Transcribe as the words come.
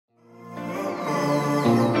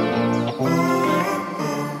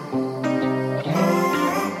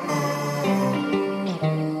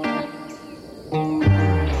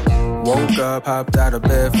up, hopped out of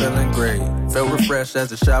bed feeling great. Felt refreshed as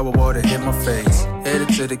the shower water hit my face. Headed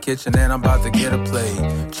to the kitchen and I'm about to get a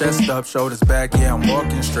plate. Chest up, shoulders back, yeah, I'm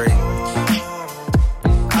walking straight.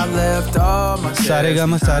 I left all my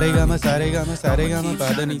Saregama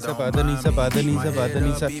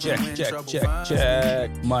पादनीसा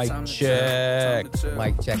check mic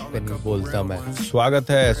check पे नहीं बोलता मैं। स्वागत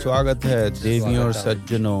है देवियों और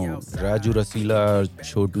सज्जनों, राजू रसीला और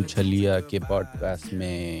छोटू छलिया के पॉडकास्ट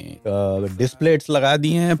में। डिस्प्लेट्स लगा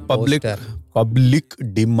दिए हैं पब्लिक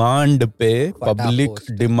डिमांड पे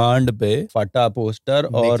फटा पोस्टर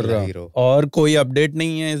और कोई अपडेट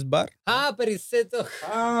नहीं है इस बार। हाँ, पर इससे तो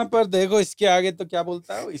पर देखो इसके आगे तो क्या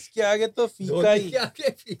बोलता है, इसके आगे तो फीका ही।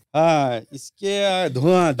 हाँ, इसके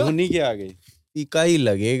धोनी के आगे फीका ही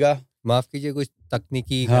लगेगा। माफ कीजिए, कुछ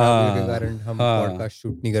तकनीकी खराबी के कारण हम पॉडकास्ट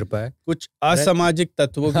शूट नहीं कर पाए। कुछ असामाजिक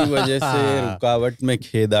तत्वों की वजह से रुकावट में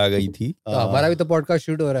खेद आ गई थी। तो हमारा भी तो पॉडकास्ट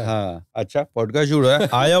शूट हो रहा है। हाँ, अच्छा पॉडकास्ट शूट हो रहा है।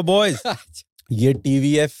 आया बॉयज। ये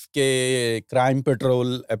टीवीएफ के क्राइम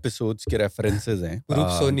पेट्रोल एपिसोड्स के रेफरेंसेस हैं। कुरूप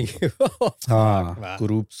सोनी के। हाँ,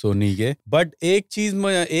 कुरूप सोनी के। बट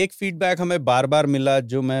एक फीडबैक हमें बार बार मिला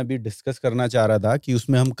जो मैं अभी डिस्कस करना चाह रहा था कि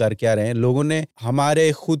उसमें हम कर क्या रहे हैं। लोगों ने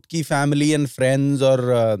हमारे खुद की फैमिली एंड फ्रेंड्स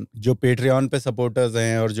और जो पेट्रियन पे सपोर्टर्स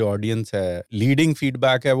हैं और जो ऑडियंस है, लीडिंग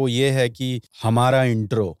फीडबैक है वो ये है कि हमारा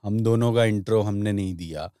इंट्रो, हम दोनों का इंट्रो हमने नहीं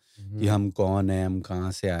दिया कि हम कौन है, हम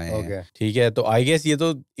कहाँ से आए हैं। ठीक है, तो आई गेस ये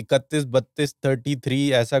तो 31, 32,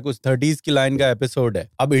 33 ऐसा कुछ 30s की लाइन का एपिसोड है।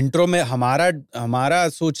 अब इंट्रो में हमारा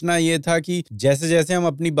सोचना ये था कि जैसे जैसे हम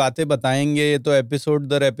अपनी बातें बताएंगे तो एपिसोड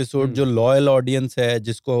दर एपिसोड जो लॉयल ऑडियंस है,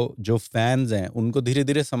 जो फैंस हैं, उनको धीरे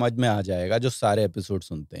धीरे समझ में आ जाएगा जो सारे एपिसोड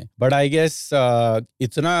सुनते हैं। बट आई गेस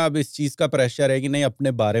इतना अब इस चीज का प्रेशर है कि नहीं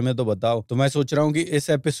अपने बारे में तो बताओ। तो मैं सोच रहा हूँ कि इस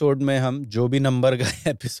एपिसोड में हम जो भी नंबर का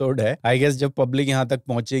एपिसोड है, आई गेस जब पब्लिक यहाँ तक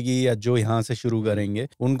पहुंचेगी या जो यहाँ से शुरू करेंगे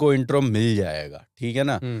उनको इंट्रो मिल जाएगा। ठीक है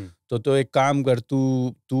ना? तो एक काम कर,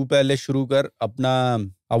 तू पहले शुरू कर अपना।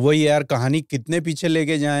 अब वही यार, कहानी कितने पीछे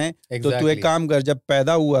लेके जाएं। तो तू एक काम कर, जब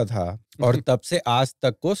पैदा हुआ था और तब से आज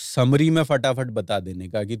तक को समरी में फटाफट बता देने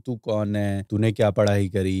का कि तू कौन है, तूने क्या पढ़ाई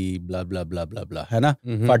करी, ब्ला ब्ला ब्ला ब्ला ब्ला, है ना?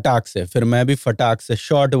 फटाक से। फिर मैं भी फटाक से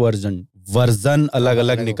शॉर्ट वर्जन अलग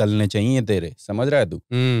अलग निकलने चाहिए तेरे, समझ रहा है तू?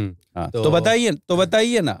 हाँ, तो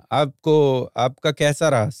बताइए ना, आपका कैसा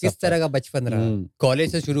रहा, किस तरह का बचपन रहा?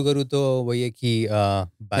 कॉलेज से शुरू करूँ तो वही है कि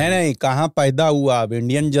नहीं, कहाँ पैदा हुआ। अब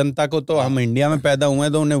इंडियन जनता को तो हम इंडिया में पैदा हुए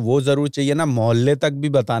तो उन्हें वो जरूर चाहिए ना, मोहल्ले तक भी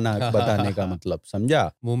बताने का मतलब,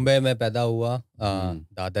 समझा? मुंबई में पैदा हुआ,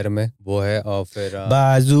 दादर में वो है, और फिर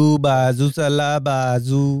बाजू सला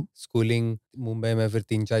बाजू। स्कूलिंग मुंबई में फिर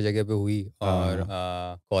 3-4 जगह पे हुई, और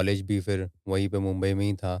कॉलेज भी फिर वहीं पे मुंबई में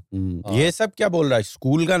ही था। ये सब क्या बोल रहा है?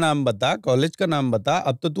 स्कूल का नाम बता, कॉलेज का नाम बता।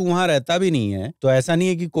 अब तो तू वहां रहता भी नहीं है, तो ऐसा नहीं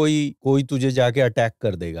है कि कोई तुझे जाके अटैक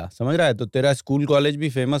कर देगा, समझ रहा है? तो तेरा स्कूल कॉलेज भी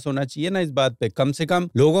फेमस होना चाहिए ना इस बात पे। कम से कम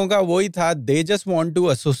लोगों का वही था, they just want to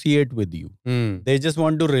associate with you, they just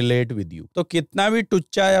want to relate with you. तो कितना भी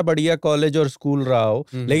टुच्चा या बढ़िया कॉलेज और स्कूल रहा हो,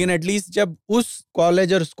 लेकिन एटलीस्ट जब उस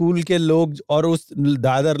कॉलेज और स्कूल के लोग और उस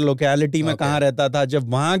दादर लोकेलिटी में कहाँ रहता था, जब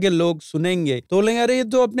वहां के लोग सुनेंगे तो बोलेंगे अरे ये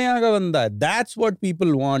तो अपने यहाँ का बंदा है। That's what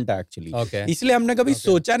people want actually. इसलिए हमने कभी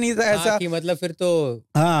सोचा नहीं था ऐसा कि मतलब फिर तो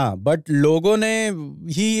हाँ, बट लोगों ने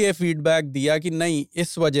ही ये फीडबैक दिया कि नहीं,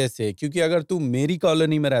 इस वजह से, क्योंकि अगर तू मेरी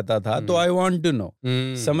कॉलोनी में रहता था तो आई वांट टू नो,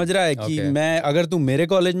 समझ रहा है कि मैं, अगर तू मेरे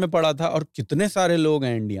कॉलेज में पढ़ा था, और कितने सारे लोग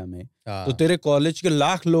हैं इंडिया में, तो तेरे कॉलेज के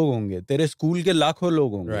लाख लोग होंगे, तेरे स्कूल के लाखों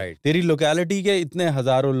लोग होंगे, तेरी लोकेलिटी के इतने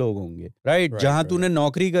हजारों लोग होंगे, राइट? जहां तूने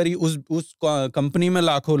नौकरी करी उस कंपनी में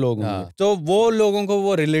लाखों लोग होंगे। तो वो लोगों को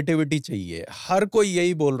वो रिलेटिविटी चाहिए। हर कोई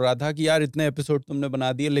यही बोल रहा था कि यार इतने एपिसोड तुमने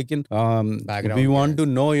बना दिए, लेकिन we want to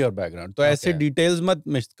know your background. तो ऐसे डिटेल्स मत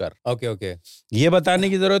मिस कर। ओके। ये बताने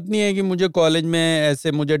की जरूरत नहीं है कि मुझे कॉलेज में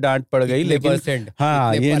ऐसे मुझे डांट पड़ गई, लेकिन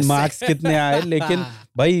हाँ, ये मार्क्स कितने आए, लेकिन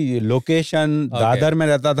भाई लोकेशन, दादर में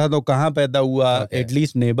रहता था तो कहाँ पैदा हुआ,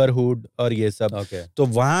 एटलीस्ट नेबरहुड और ये सब। तो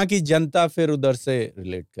वहां की जनता फिर उधर से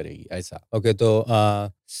रिलेट करेगी ऐसा। तो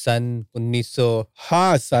सन 1900,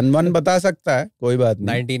 हाँ, सन 1 बता सकता है, कोई बात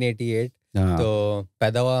नहीं। 1988। तो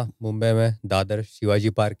पैदा हुआ मुंबई में, दादर शिवाजी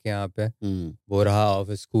पार्क के यहाँ पे वो रहा, और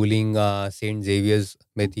फिर स्कूलिंग सेंट जेवियर्स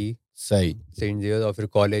में थी। सही, सेंट जेवियर्स। और फिर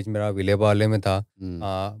कॉलेज मेरा विलेपार्ले में था।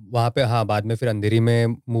 वहाँ पे बाद में फिर अंधेरी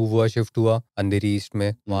में मूव हुआ, शिफ्ट हुआ अंधेरी ईस्ट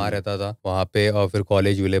में, वहाँ रहता था वहाँ पे। और फिर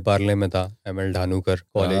कॉलेज विलेपार्ले में था, ML Dhanukar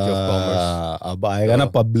college of commerce. अब आएगा ना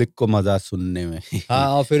पब्लिक को मजा सुनने में। हाँ,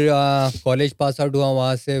 और फिर कॉलेज पास आउट हुआ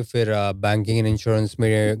वहाँ से। फिर बैंकिंग एंड इंश्योरेंस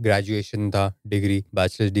में ग्रेजुएशन था, डिग्री,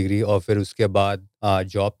 बैचलर्स डिग्री। और फिर उसके बाद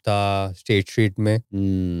जॉब था स्टेट स्ट्रीट में,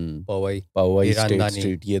 पवई स्टेट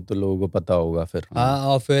स्ट्रीट, ये तो लोगों को पता होगा फिर। हाँ,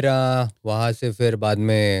 और फिर वहाँ से फिर बाद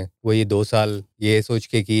में वही 2 साल ये सोच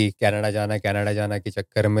के कि कनाडा जाना के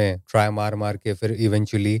चक्कर में ट्राई मार के फिर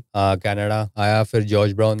इवेंचुअली कनाडा आया, फिर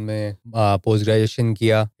जॉर्ज ब्राउन में पोस्ट ग्रेजुएशन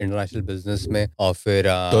किया इंटरनेशनल बिजनेस में, और फिर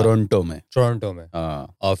टोरंटो में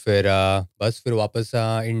और फिर बस फिर वापस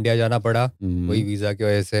इंडिया जाना पड़ा वही वीजा की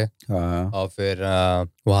वजह से। और फिर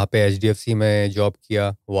वहाँ पे HDFC में जॉब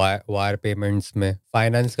किया, वायर पेमेंट्स में,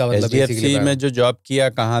 फाइनेंस का मतलब HDFC में जो जॉब किया,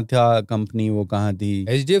 कहाँ था कंपनी, वो कहाँ थी?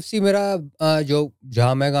 HDFC मेरा जो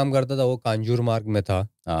जहाँ मैं काम करता था वो कांजूर मार्ग में था।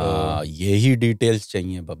 तो यही डिटेल्स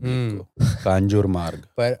चाहिए पब्लिक को, कांजूर मार्ग।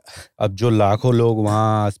 पर अब जो लाखों लोग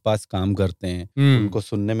वहाँ आसपास काम करते हैं उनको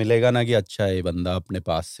सुनने मिलेगा ना कि अच्छा ये बंदा अपने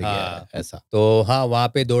पास से गया है, ऐसा। तो हाँ,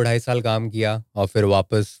 वहाँ पे 2-2.5 साल काम किया, और फिर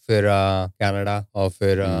वापस फिर कनाडा, और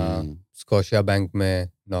फिर स्कॉशिया बैंक में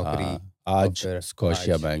नौकरी, आज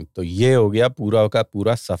स्कॉशिया बैंक। तो ये हो गया पूरा का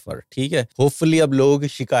पूरा सफर, ठीक है। होपफुली अब लोगों की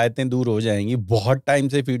शिकायतें दूर हो जाएंगी। बहुत टाइम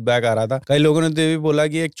से फीडबैक आ रहा था, कई लोगों ने तो ये भी बोला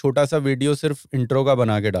कि एक छोटा सा वीडियो सिर्फ इंट्रो का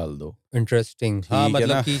बना के डाल दो। इंटरेस्टिंग, हाँ,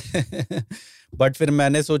 मतलब कि बट फिर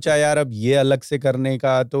मैंने सोचा यार अब ये अलग से करने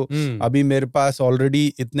का, तो अभी मेरे पास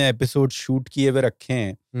ऑलरेडी इतने एपिसोड शूट किए हुए रखे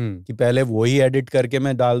हैं कि पहले वो ही एडिट करके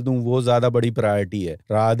मैं डाल दूं, वो ज्यादा बड़ी प्रायोरिटी है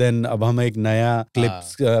रादर देन अब हम एक नया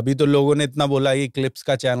क्लिप्स। अभी तो लोगों ने इतना बोला कि क्लिप्स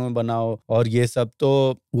का चैनल बनाओ और ये सब,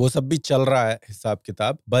 तो वो सब भी चल रहा है हिसाब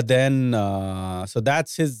किताब। But then so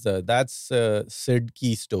that's Sid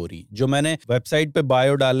की स्टोरी जो मैंने वेबसाइट पे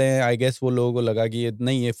बायो डाले हैं। आई गेस वो लोगों को लगा कि ये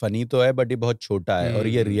नहीं, ये फनी तो है बट ये बहुत छोटा है और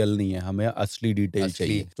ये रियल नहीं है, हमें असली डिटेल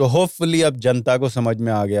चाहिए। तो होपफुली अब जनता को समझ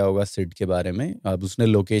में आ गया होगा सिड के बारे में। अब उसने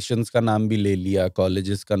लोकेशंस का नाम भी ले लिया,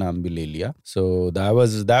 कॉलेजेस का नाम भी ले लिया। So that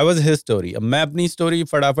was his story. अब मैं अपनी स्टोरी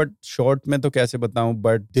फटाफट शॉर्ट में तो कैसे बताऊं,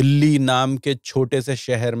 बट दिल्ली नाम के छोटे से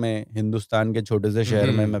शहर में, हिंदुस्तान के छोटे से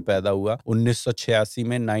शहर में मैं पैदा हुआ 1986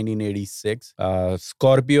 में, 1986।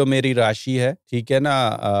 स्कॉर्पियो मेरी राशि है, ठीक है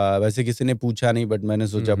ना। वैसे किसी ने पूछा नहीं बट मैंने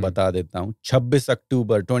सोचा बता देता हूँ। 26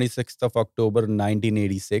 अक्टूबर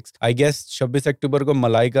 1986, आई गेस 26 अक्टूबर को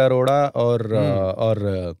मलाइका अरोड़ा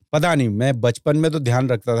और पता नहीं, मैं बचपन में तो ध्यान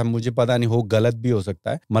रखता था, मुझे पता नहीं हो गलत भी हो सकता है।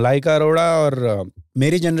 मलाइका अरोड़ा और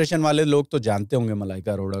मेरी जनरेशन वाले लोग तो जानते होंगे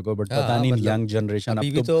मलाइका अरोड़ा को, बट पता नहीं मतलब यंग जनरेशन अभी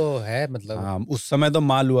अब भी तो है, मतलब हाँ, उस समय तो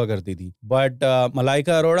माल हुआ करती थी। बट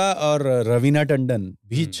मलाइका अरोड़ा और रवीना टंडन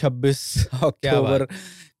भी 26 अक्टूबर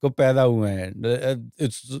को पैदा हुए हैं।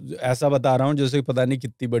 ऐसा बता रहा हूँ जैसे पता नहीं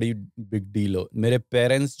कितनी बड़ी बिग डील हो। मेरे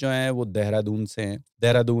पेरेंट्स जो हैं वो देहरादून से हैं,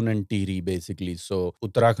 Dehradun and Tehri basically, so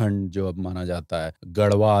Uttarakhand जो अब माना जाता है,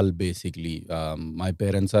 Garhwal basically. My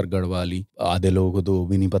parents are Garhwali. आधे लोगों को तो वो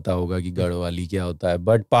भी नहीं पता होगा कि गढ़वाली क्या होता है,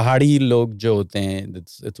 बट पहाड़ी लोग जो होते हैं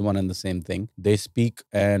it's one and the same thing. They speak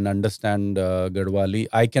and understand Garhwali.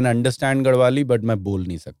 I can understand Garhwali but मैं बोल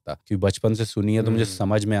नहीं सकता, क्योंकि बचपन से सुनी है तो मुझे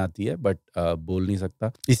समझ में आती है बट बोल नहीं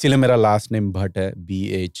सकता। इसीलिए मेरा लास्ट नेम भट्ट है,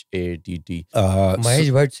 BHATT। महेश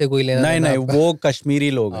भट्ट से कोई लेना नहीं, वो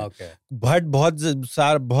कश्मीरी लोग हैं। भट्ट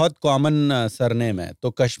बहुत कॉमन सरनेम है,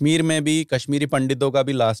 तो कश्मीर में भी कश्मीरी पंडितों का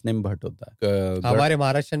भी लास्ट नेम भट्ट होता है। हमारे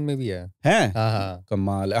महाराष्ट्र में भी है। हाँ,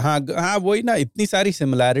 कमाल। हाँ, वही ना, इतनी सारी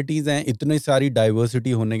सिमिलैरिटीज हैं, इतनी सारी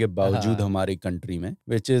डाइवर्सिटी होने के बावजूद हमारी कंट्री में,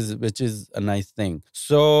 which is a nice thing.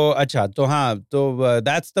 सो अच्छा, तो हाँ, तो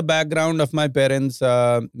that's the background of my parents.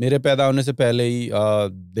 मेरे पैदा होने से पहले ही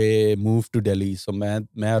they move to Delhi. So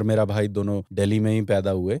मैं और मेरा भाई दोनों दिल्ली में ही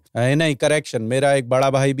पैदा हुए। नहीं, करेक्शन, मेरा एक बड़ा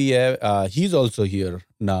भाई भी है, he is also here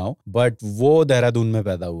now, but वो देहरादून में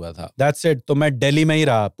पैदा हुआ था। That's it. तो मैं दिल्ली में ही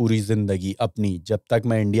रहा पूरी जिंदगी अपनी। जब तक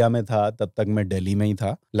मैं इंडिया में था तब तक मैं दिल्ली में ही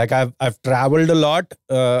था। Like I travelled a lot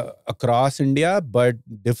across India but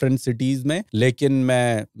different cities में, लेकिन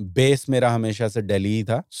मैं बेस मेरा हमेशा से दिल्ली ही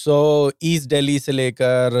था। सो ईस्ट दिल्ली से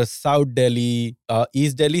लेकर south Delhi,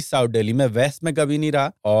 east Delhi, south Delhi, मैं वेस्ट में कभी नहीं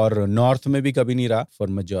रहा और नॉर्थ में भी कभी नहीं रहा for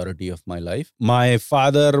majority of my life. My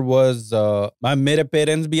father was, मेरे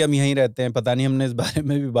पेरेंट्स भी अब यहीं रहते हैं। पता नहीं हमने इस बारे में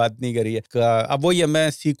भी बात नहीं करी है। अब वो ये मैं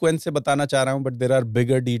सीक्वेंस से बताना चाह रहा हूँ, but there are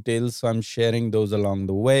bigger details, so I am sharing those along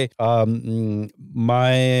the way.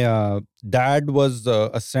 My dad was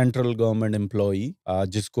a central government employee,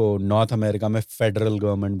 जिसको नॉर्थ अमेरिका में फेडरल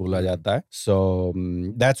गवर्नमेंट बोला जाता है। So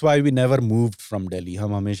that's why we never moved from Delhi.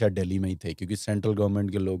 हम हमेशा दिल्ली में ही थे, क्योंकि सेंट्रल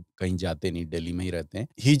गवर्नमेंट के लोग कहीं जाते नहीं, दिल्ली में ही रहते हैं।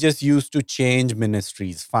 ही just used to change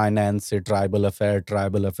ministries, finance से ट्राइबल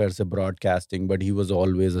अफेयर से broadcasting, but he was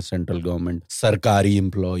always a central government सरकारी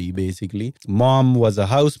employee basically. Mom was a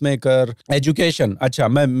house maker. Education, अच्छा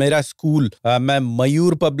मेरा स्कूल, मैं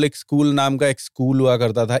मयूर पब्लिक स्कूल नाम का एक स्कूल हुआ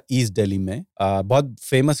करता था ईस्ट दिल्ली में. बहुत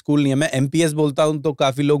फेमस स्कूल नहीं है, मैं एमपीएस बोलता हूँ तो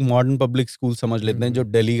काफी लोग मॉडर्न पब्लिक स्कूल समझ लेते हैं, जो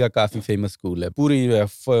दिल्ली का काफी फेमस स्कूल है. पूरी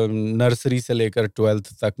नर्सरी से लेकर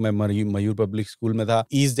 12th तक मैं मयूर पब्लिक स्कूल में था.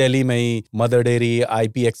 ईस्ट दिल्ली में ही मदर डेयरी,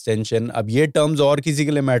 आईपी एक्सटेंशन. अब ये टर्म्स और किसी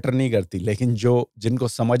के लिए मैटर नहीं करती, लेकिन जो जिनको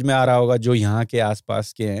समझ में आ रहा होगा, जो यहाँ के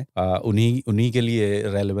आसपास के हैं, उन्हीं के लिए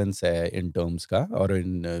रेलेवेंस है इन टर्म्स का और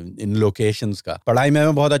इन लोकेशंस का. पढ़ाई में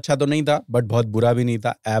मैं बहुत अच्छा तो नहीं था, बट बहुत बुरा भी नहीं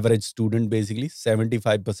था. Average student basically.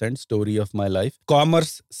 75% story of my life.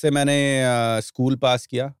 Commerce से मैंने स्कूल पास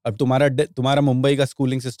किया. अब तुम्हारा मुंबई का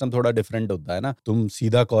स्कूलिंग सिस्टम थोड़ा डिफरेंट होता है ना. तुम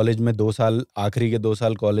सीधा कॉलेज में 2 साल, आखिरी के 2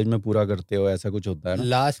 साल कॉलेज में पूरा करते हो, ऐसा कुछ होता है ना.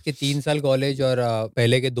 लास्ट के 3 साल कॉलेज और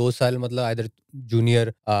पहले के 2 साल मतलब इधर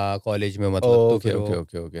जूनियर कॉलेज में मतलब. Okay okay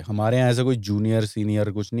okay okay. हमारे यहाँ ऐसा कोई जूनियर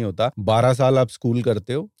सीनियर कुछ नहीं होता. 12 साल आप स्कूल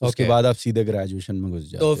करते हो, उसके बाद आप सीधे ग्रेजुएशन में घुस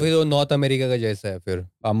जाते तो हो. फिर वो नॉर्थ अमेरिका का जैसा है फिर.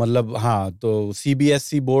 मतलब हाँ, तो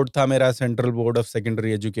सीबीएसई बोर्ड था मेरा, central board of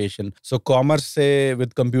secondary education. So commerce से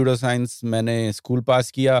विद कंप्यूटर साइंस मैंने स्कूल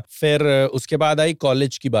पास किया. फिर उसके बाद आई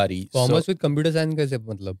कॉलेज की बारी. कॉमर्स विद कंप्यूटर साइंस कैसे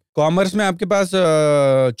मतलब? कॉमर्स में आपके पास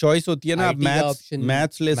चॉइस होती है ना, आप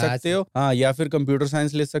मैथ्स ले सकते हो, हाँ, या फिर कंप्यूटर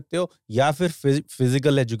साइंस ले सकते हो, या फिर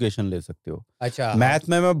फिजिकल एजुकेशन ले सकते हो. अच्छा. मैथ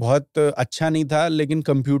में मैं बहुत अच्छा नहीं था, लेकिन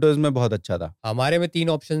कंप्यूटर्स में बहुत अच्छा था. हमारे में 3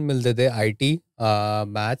 ऑप्शन मिलते थे, आईटी,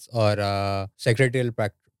 मैथ्स और सेक्रेटरियल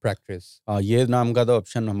प्रैक्टिस. ये नाम का तो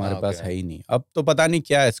ऑप्शन हमारे पास है ही नहीं. अब तो पता नहीं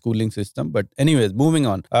क्या है schooling system, but anyways moving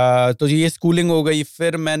on. तो ये स्कूलिंग हो गई.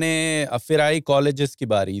 फिर आई कॉलेजेस की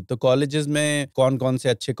बारी. तो कॉलेजेस में कौन कौन से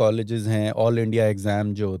अच्छे कॉलेजेस हैं. ऑल इंडिया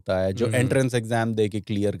एग्जाम जो होता है, जो एंट्रेंस एग्जाम दे के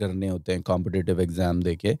क्लियर करने होते हैं, कॉम्पिटिटिव एग्जाम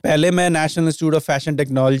दे के. पहले मैं national institute of fashion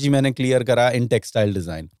technology मैंने क्लियर करा इन टेक्सटाइल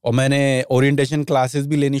डिजाइन, और मैंने ओरिएंटेशन क्लासेस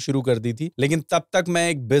भी लेनी शुरू कर दी थी. लेकिन तब तक मैं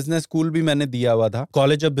एक बिजनेस स्कूल भी मैंने दिया हुआ था,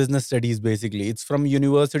 college of business studies. Basically it's from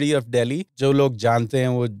university of Delhi. जो लोग जानते हैं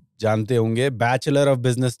वो जानते होंगे. बैचलर ऑफ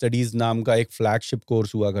बिजनेस स्टडीज नाम का एक फ्लैगशिप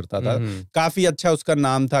कोर्स हुआ करता था. काफी अच्छा उसका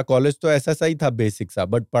नाम था. कॉलेज तो ऐसा सही था, बेसिक सा,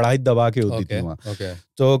 बट पढ़ाई दबा के होती थी वहाँ.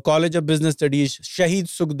 तो कॉलेज ऑफ बिजनेस स्टडीज, शहीद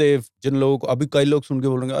सुखदेव, जिन लोगों को अभी कई लोग सुन के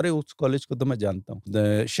बोलेंगे अरे उस कॉलेज को तो मैं जानता हूँ,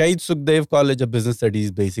 Shaheed Sukhdev college of business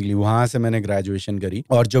studies. Basically वहां से मैंने ग्रेजुएशन करी,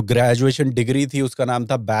 और जो ग्रेजुएशन डिग्री थी उसका नाम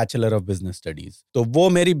था बैचलर ऑफ बिजनेस स्टडीज. तो वो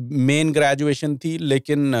मेरी मेन ग्रेजुएशन थी.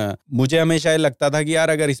 लेकिन मुझे हमेशा ये लगता था कि यार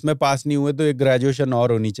अगर इसमें पास नहीं हुए तो एक ग्रेजुएशन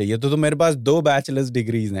और होनी चाहिए. तो मेरे पास 2 बैचलर्स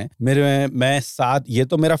डिग्रीज हैं. मैं साथ, ये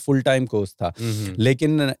तो मेरा फुल टाइम कोर्स था,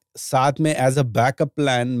 लेकिन साथ में एज अ बैकअप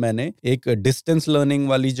प्लान मैंने एक डिस्टेंस लर्निंग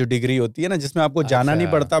वाली जो डिग्री होती है ना, जिसमें आपको जाना नहीं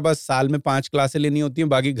पड़ता, बस साल में 5 क्लासें लेनी होती हैं,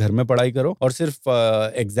 बाकी घर में पढ़ाई करो और सिर्फ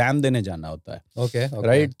एग्जाम देने जाना होता है. ओके.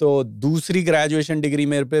 राइट. तो दूसरी ग्रेजुएशन डिग्री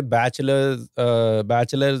मेरे पे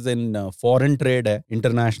बैचलर्स इन फॉरेन ट्रेड है,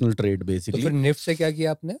 इंटरनेशनल ट्रेड बेसिकली. तो फिर निफ्ट से क्या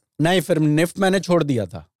किया आपने? नहीं, फिर निफ्ट मैंने छोड़ दिया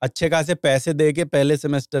था. अच्छे खासे पैसे दे के पहले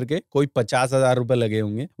सेमेस्टर के कोई 50,000 रुपए लगे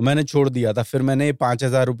होंगे, मैंने छोड़ दिया था. फिर मैंने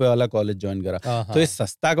 5,000 रुपए वाला कॉलेज ज्वाइन करा. तो ये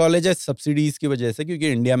सस्ता कॉलेज है सब्सिडीज की वजह से, क्योंकि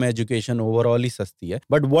इंडिया में एजुकेशन ओवरऑल ही सस्ती है,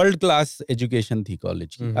 बट वर्ल्ड क्लास एजुकेशन थी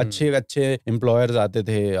कॉलेज की. अच्छे अच्छे एम्प्लॉयर्स आते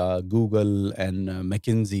थे, गूगल एंड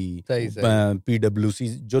मैकिंजी, पीडब्ल्यूसी,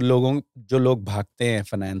 जो लोग भागते हैं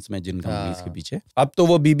फाइनेंस में जिन कंपनीज के पीछे. अब तो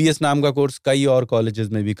वो बीबीएस नाम का कोर्स कई और कॉलेजेस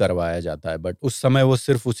में भी करवाया जाता है, बट उस समय वो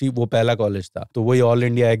सिर्फ वो पहला कॉलेज था. तो वही ऑल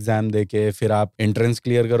इंडिया एग्जाम देके फिर आप एंट्रेंस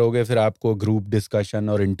क्लियर करोगे, फिर आपको ग्रुप डिस्कशन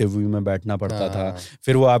और इंटरव्यू में बैठना पड़ता था.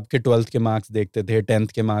 फिर वो आपके 12th के मार्क्स देखते थे,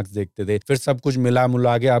 10th के मार्क्स देखते थे, फिर सब कुछ मिला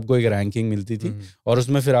मुला के आपको एक रैंकिंग मिलती थी, और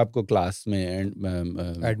उसमें फिर आपको क्लास में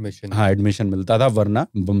एडमिशन मिलता था, वरना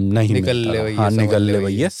नहीं निकल ले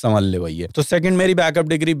भैया, समझ ले भैया. तो सेकंड मेरी backup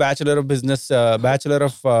degree bachelor of business, bachelor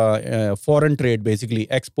of foreign trade, basically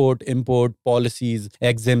export import policies,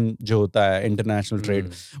 EXIM जो होता है इंटरनेशनल ट्रेड,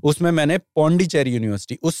 उसमें मैंने पौंडीचेरी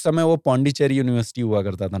यूनिवर्सिटी, उस समय वो पौंडीचेरी यूनिवर्सिटी हुआ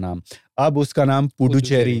करता था नाम, अब उसका नाम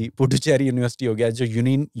पुडुचेरी यूनिवर्सिटी हो गया, जो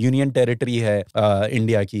यूनियन टेरिटरी है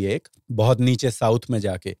इंडिया की, एक बहुत नीचे साउथ में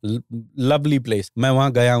जाके. लवली प्लेस, मैं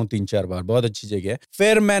वहां गया हूँ 3-4 बार, बहुत अच्छी जगह है.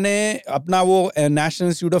 फिर मैंने अपना वो national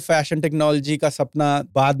institute of fashion technology का सपना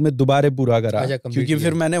बाद में दोबारा पूरा करा, क्योंकि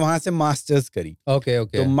फिर मैंने वहां से मास्टर्स करी.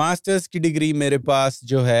 तो मास्टर्स की डिग्री मेरे पास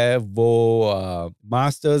जो है वो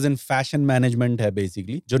मास्टर्स इन फैशन मैनेजमेंट है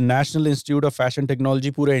बेसिकली, जो national institute of fashion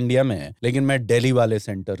technology पूरे इंडिया में है, लेकिन मैं दिल्ली वाले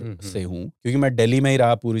सेंटर से हूँ क्योंकि मैं दिल्ली में ही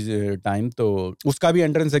रहा पूरी टाइम, तो उसका भी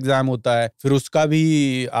एंट्रेंस एग्जाम होता है, फिर उसका भी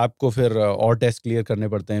आपको फिर और टेस्ट क्लियर करने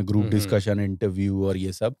पड़ते हैं, ग्रुप डिस्कशन, इंटरव्यू और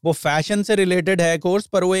ये सब। वो फैशन से रिलेटेड है कोर्स,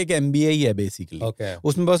 पर वो एक MBA ही है बेसिकली।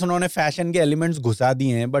 उसमें बस उन्होंने फैशन के एलिमेंट्स घुसा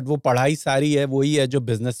दिए हैं, बट वो पढ़ाई सारी है वही है जो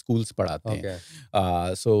बिजनेस स्कूल्स पढ़ाते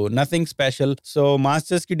हैं। So nothing special. So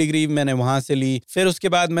masters की डिग्री मैंने वहां से ली। फिर उसके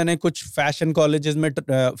बाद मैंने कुछ फैशन कॉलेजेस में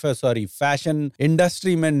फैशन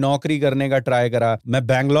इंडस्ट्री में नौकरी करने का ट्राई करा। मैं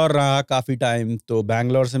बैंगलोर रहा काफी टाइम, तो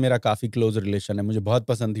बैंगलोर से मेरा काफी क्लोज रिलेशन है, मुझे बहुत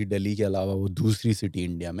पसंद थी दिल्ली के अलावा वो दूसरी सिटी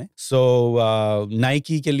इंडिया में। सो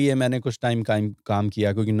नाइकी के लिए मैंने कुछ टाइम काम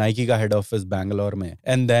किया क्योंकि नाइकी का हेड ऑफिस बैंगलोर में।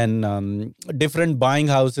 And then different buying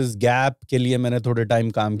houses, gap के लिए मैंने थोड़े टाइम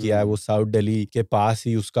काम किया है, वो साउथ दिल्ली के पास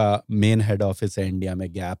ही उसका मेन हेड ऑफिस है इंडिया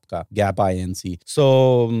में, गैप का, Gap INC।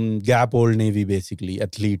 So Gap, Old Navy basically,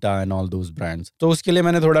 Athleta and all those brands. तो उसके लिए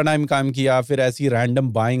मैंने थोड़ा टाइम काम किया। फिर ऐसी random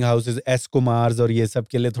buying houses, S Kumars और ये सब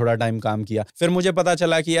के लिए थोड़ा टाइम काम किया। फिर मुझे पता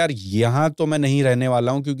चला कि यार यहाँ तो मैं नहीं रहने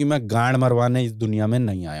वाला हूँ क्योंकि मैं गांड मरवाने इस दुनिया में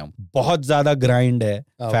नहीं आया हूँ। बहुत ज्यादा ग्राइंड है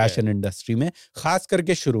फैशन इंडस्ट्री में, खास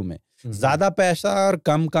करके शुरू में। ज्यादा पैसा और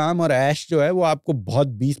कम काम और ऐश जो है वो आपको बहुत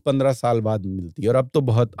 20-15 साल बाद मिलती है, और अब तो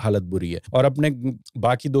बहुत हालत बुरी है। और अपने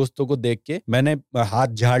बाकी दोस्तों को देख के मैंने हाथ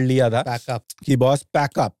झाड़ लिया था कि बॉस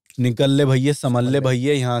पैकअप, निकल ले भैया, समझ ले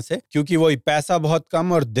भैया यहाँ से, क्योंकि वही पैसा बहुत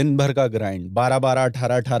कम और दिन भर का ग्राइंड, 12-12,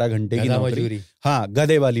 18-18 घंटे की नौकरी। हाँ,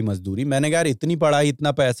 गधे वाली मजदूरी। मैंने कहा यार इतनी पढ़ाई,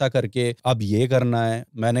 इतना पैसा करके अब ये करना है,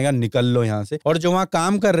 मैंने कहा निकल लो यहाँ से। और जो वहाँ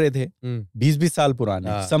काम कर रहे थे 20-20 साल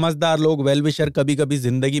पुराने समझदार लोग, वेल विशर, कभी कभी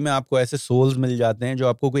जिंदगी में आपको ऐसे सोल्स मिल जाते हैं जो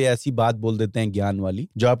आपको कोई ऐसी बात बोल देते हैं ज्ञान वाली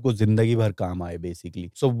जो आपको जिंदगी भर काम आए basically.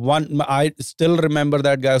 So one, I still remember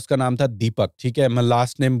that guy, उसका नाम था दीपक, ठीक है, मैं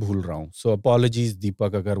लास्ट नेम भूल रहा हूँ, सो अपॉलॉजीज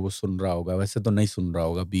दीपक अगर वो सुन रहा होगा, वैसे तो नहीं सुन रहा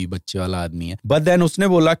होगा, भी बच्चे वाला आदमी है। बट देन उसने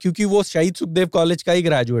बोला, क्योंकि वो शहीद सुखदेव कॉलेज का ही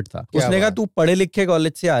ग्रेजुएट था, उसने कहा तू पढ़े लिखे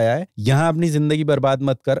कॉलेज से आया है, यहाँ अपनी जिंदगी बर्बाद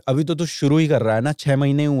मत कर, अभी तो तू शुरू ही कर रहा है ना, 6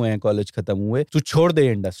 महीने हुए हैं कॉलेज खत्म हुए, तू छोड़ दे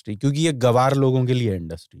इंडस्ट्री, क्योंकि ये गवार लोगों के लिए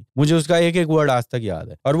इंडस्ट्री। मुझे उसका एक एक वर्ड आज तक याद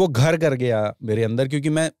है, और वो घर कर गया मेरे अंदर, क्योंकि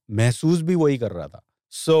मैं महसूस भी वही कर रहा था।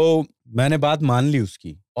 सो मैंने बात मान ली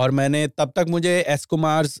उसकी, और मैंने तब तक, मुझे एस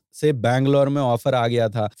कुमार्स से बैंगलोर में ऑफर आ गया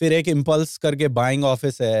था। फिर एक इम्पल्स करके बाइंग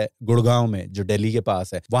ऑफिस है गुड़गांव में जो दिल्ली के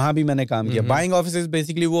पास है, वहां भी मैंने काम किया। बाइंग ऑफिस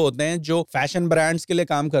बेसिकली वो होते हैं जो फैशन ब्रांड्स के लिए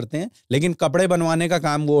काम करते हैं, लेकिन कपड़े बनवाने का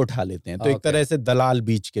काम वो उठा लेते हैं। तो एक तरह से दलाल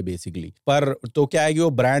बीच के बेसिकली। पर तो क्या है कि वो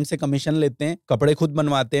ब्रांड से कमीशन लेते हैं, कपड़े खुद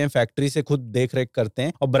बनवाते हैं, फैक्ट्री से खुद देख रेख करते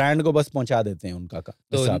हैं, और ब्रांड को बस पहुंचा देते हैं उनका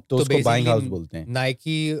तो उसको बाइंग हाउस बोलते हैं।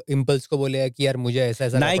 नाइकी इम्पल्स को बोले कि यार मुझे ऐसा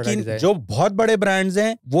ऐसा, नाइकी जो बहुत बड़े ब्रांड्स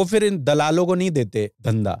हैं वो फिर इन दलालों को नहीं देते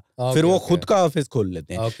धंधा, फिर वो खुद का ऑफिस खोल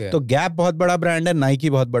लेते हैं। तो गैप बहुत बड़ा ब्रांड है, नाइकी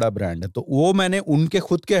बहुत बड़ा ब्रांड है, तो वो मैंने उनके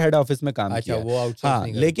खुद के हेड ऑफिस में काम किया। वो हाँ,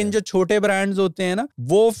 लेकिन जो छोटे ब्रांड्स होते हैं ना,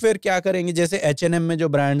 वो फिर क्या करेंगे, जैसे H&M में जो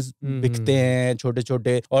ब्रांड्स बिकते हैं छोटे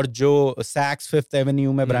छोटे, और जो सैक्स फिफ्थ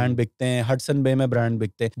एवेन्यू में ब्रांड बिकते हैं, हडसन बे में ब्रांड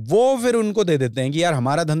बिकते हैं, वो फिर उनको दे देते हैं कि यार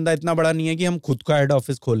हमारा धंधा इतना बड़ा नहीं है कि हम खुद का हेड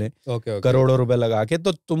ऑफिस खोलें करोड़ों रुपए लगा के,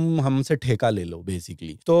 तो तुम हमसे ठेका ले लो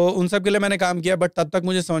बेसिकली। तो उन सब के लिए मैंने काम किया, बट तब तक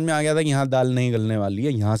मुझे समझ में आ गया था कि यहाँ दाल नहीं गलने वाली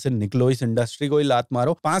है, यहाँ से निकलो, इस इंडस्ट्री को ही लात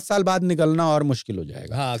मारो, 5 साल बाद निकलना और मुश्किल हो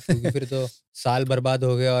जाएगा। हाँ, क्योंकि फिर तो साल बर्बाद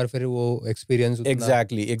हो गया, और फिर वो एक्सपीरियंस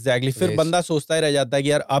एग्जैक्टली फिर बंदा सोचता ही रह जाता है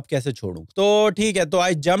कि यार अब कैसे छोड़ूं। तो ठीक है, तो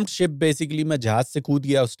आई जंप्ड शिप बेसिकली, मैं जहाज से कूद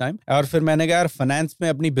गया उस टाइम, और फिर मैंने कहा यार फाइनेंस में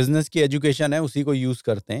अपनी बिजनेस की एजुकेशन है, उसी को यूज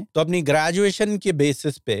करते हैं। तो अपनी ग्रेजुएशन के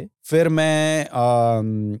बेसिस पे फिर मैं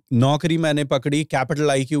नौकरी मैंने पकड़ी, कैपिटल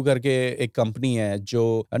IQ करके एक कंपनी है जो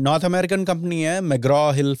नॉर्थ अमेरिकन कंपनी है,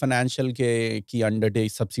 मैग्रॉ हिल फाइनेंशियल के की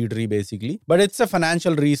undertake subsidiary basically, but it's a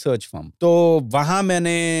financial research firm. तो वहां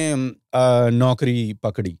मैंने नौकरी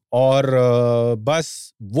पकड़ी, और बस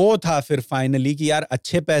वो था फिर फाइनली कि यार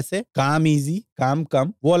अच्छे पैसे, काम इजी, काम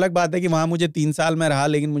कम। वो अलग बात है कि वहां मुझे 3 साल में रहा,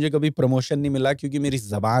 लेकिन मुझे कभी प्रमोशन नहीं मिला क्योंकि मेरी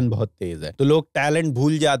जबान बहुत तेज है। तो लोग टैलेंट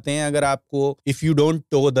भूल जाते हैं अगर आपको, if you don't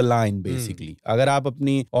to the line basically, अगर आप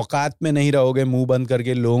अपनी औकात में नहीं रहोगे, मुंह बंद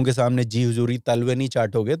करके लोगों के सामने जी हुजूरी तलवे नहीं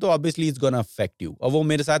चाटोगे, तो obviously it's gonna affect you. और वो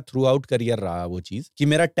मेरे साथ थ्रू आउट करियर रहा वो चीज, कि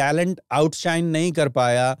मेरा टैलेंट आउटशाइन नहीं कर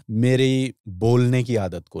पाया मेरी बोलने की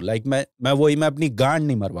आदत को। लाइक मैं अपनी गांड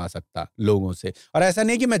नहीं मरवा सकता लोगों से, और ऐसा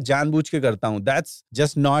नहीं कि मैं जानबूझ के करता हूं, that's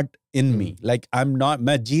just not in me, like I am not,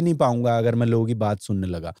 मैं जी नहीं पाऊंगा अगर मैं लोगों की बात सुनने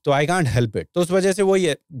लगा, तो आई कांट हेल्प इट। तो उस वजह से वही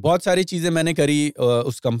है, बहुत सारी चीजें मैंने करी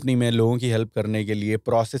उस कंपनी में लोगों की हेल्प करने के लिए,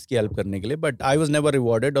 प्रोसेस की हेल्प करने के लिए, but I was never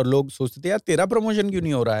rewarded. और लोग सोचते थे यार तेरा प्रमोशन क्यों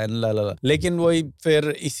नहीं हो रहा है, ला। लेकिन वही फिर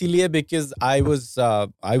इसीलिए because I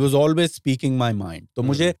was always speaking my mind. तो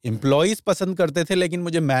मुझे एम्प्लॉइज पसंद करते थे, लेकिन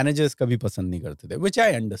मुझे मैनेजर्स कभी पसंद नहीं करते थे, विच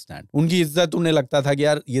आई अंडरस्टैंड। उनकी इज्जत उन्हें लगता था कि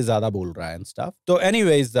यार ये ज्यादा बोल रहा है एंड स्टफ। तो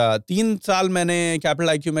एनीवेज 3 साल मैंने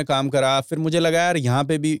कैपिटल IQ में काम काम करा, फिर मुझे लगा यार यहाँ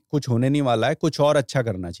पे भी कुछ होने नहीं वाला है, कुछ और अच्छा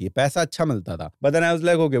करना चाहिए, पैसा अच्छा मिलता था, but then I was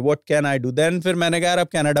like okay what can I do, then फिर मैंने कहा यार अब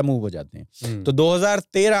कनाडा मूव हो जाते हैं। तो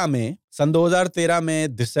 2013 में, सन 2013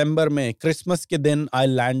 में दिसंबर में क्रिसमस के दिन I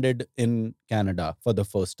landed in Canada for the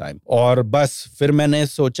first time, और बस फिर मैंने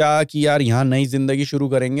सोचा कि यार यहाँ नई जिंदगी शुरू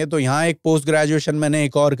करेंगे, तो यहाँ एक पोस्ट ग्रेजुएशन मैंने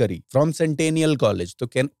एक और करी फ्रॉम सेंटेनियल कॉलेज। तो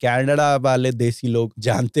कनाडा वाले देसी लोग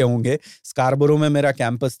जानते होंगे, स्कारबोरो में मेरा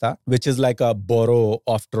कैंपस था, which is like a borrow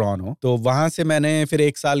of Toronto. तो वहां से मैंने फिर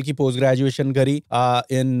 1 साल की पोस्ट ग्रेजुएशन करी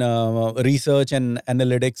in research and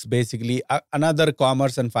analytics, basically another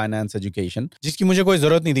commerce and finance education, जिसकी मुझे कोई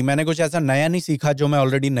जरूरत नहीं थी, मैंने कुछ ऐसा नया नहीं सीखा जो मैं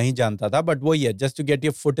ऑलरेडी नहीं जानता था, बट वही है just to get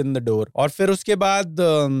your foot in the door. और फिर उसके बाद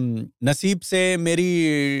नसीब से मेरी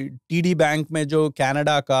टीडी बैंक में, जो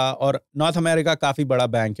कनाडा का और नॉर्थ अमेरिका काफी बड़ा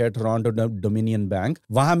बैंक है, टोरंटो डोमिनियन बैंक,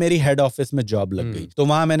 वहां मेरी हेड ऑफिस में जॉब लग गई। तो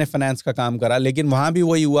वहां मैंने फाइनेंस का काम करा, लेकिन वहां भी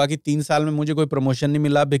वही हुआ कि 3 साल में मुझे कोई प्रमोशन नहीं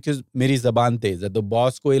मिला, बिकॉज मेरी जबान तेज है। तो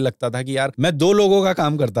बॉस को ये लगता था कि यार मैं 2 लोगों का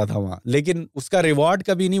काम करता था वहां, लेकिन उसका रिवॉर्ड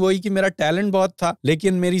कभी नहीं, वही कि मेरा टैलेंट बहुत था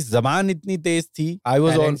लेकिन मेरी जबान इतनी तेज थी, आई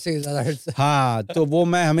वाज ऑन, हाँ, तो वो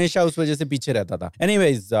मैं हमेशा उस वजह से पीछे रहता था।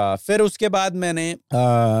 एनीवेज फिर उसके बाद मैंने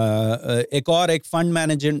एक फंड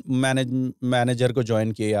मैनेजर को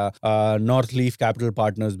ज्वाइन किया, north leaf capital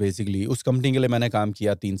partners, basically उस कंपनी के लिए मैंने काम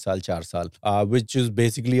किया 3 साल 4 साल, which is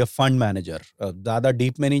basically a fund manager. ज्यादा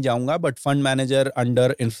डीप में नहीं जाऊंगा, but fund manager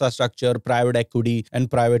under infrastructure, private equity and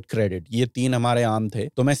private credit, ये 3 हमारे आम थे।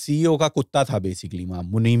 तो मैं सीईओ का कुत्ता था बेसिकली वहां,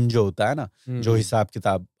 मुनीम जो होता है ना, जो हिसाब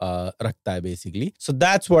किताब रखता है basically. So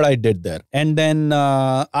that's what I did there, and then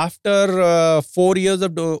after 4 years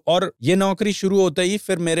of, और ये नौकरी शुरू होते ही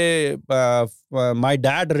फिर मेरे my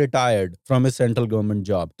dad retired from his central government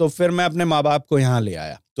job, तो फिर मैं अपने माँ बाप को यहाँ ले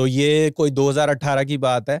आया। तो ये कोई 2018 की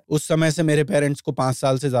बात है, उस समय से मेरे पेरेंट्स को 5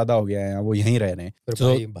 साल से ज्यादा हो गया है, वो यहीं रह रहे हैं।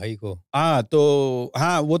 तो भाई को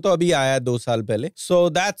वो तो अभी आया 2 साल पहले। So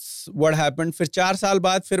that's what happened. फिर 4 साल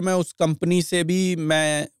बाद फिर मैं उस कंपनी से भी,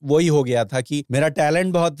 मैं वही हो गया था कि मेरा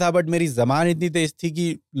टैलेंट बहुत था, बट मेरी जबान इतनी तेज थी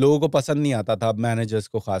कि लोगों को पसंद नहीं आता था, मैनेजर्स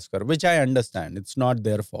को खासकर, which I understand, it's not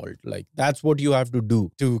their fault, like that's what you have to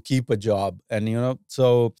do to keep a job, and you know.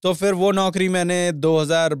 So तो फिर वो नौकरी मैंने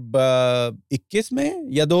 2021 में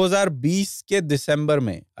या 2020 के दिसंबर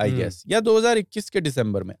में, आई गेस, या 2021 के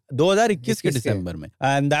दिसंबर में, 2021 के दिसंबर में,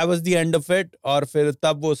 and that was the end of it. और फिर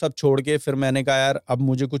तब वो सब छोड़ के फिर मैंने कहा यार अब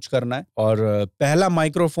मुझे कुछ करना है। और पहला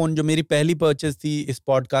माइक्रोफोन, जो मेरी पहली परचेज थी इस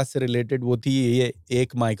पॉडकास्ट से रिलेटेड, वो थी ये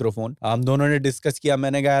एक माइक्रोफोन। हम दोनों ने डिस्कस किया,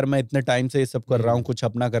 मैंने कहा यार मैं इतने टाइम से ये सब कर रहा हूँ, कुछ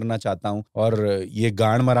अपना करना चाहता हूँ, और ये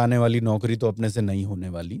गांड मराने वाली नौकरी तो अपने से नहीं होने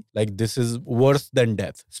वाली, like this is worse than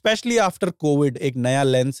death, specially after Covid. एक नया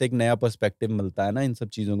लेंस, एक नया पर्सपेक्टिव मिलता है ना इन सब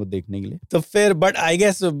चीजों को देखने के लिए। तो फिर बट आई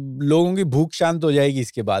गेस लोगों की भूख शांत हो जाएगी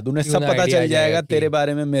इसके बाद, उन्हें सब पता चल जाएगा तेरे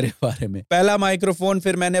बारे में, मेरे बारे में। पहला माइक्रोफोन,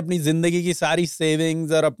 फिर मैंने अपनी जिंदगी की सारी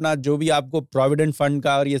सेविंग्स और अपना जो भी आपको प्रोविडेंट फंड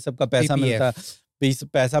का और ये सब का पैसा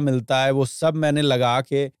मिलता है वो सब मैंने लगा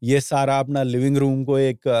के ये सारा अपना लिविंग रूम को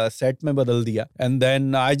एक सेट में बदल दिया। And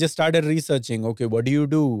then I just started researching, okay what do you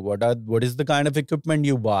do, what is the kind of equipment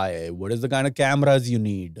you bye, what is the kind of cameras you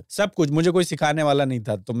need, सब कुछ। मुझे कोई सिखाने वाला नहीं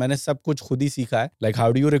था, तो मैंने सब कुछ खुद ही सीखा है, like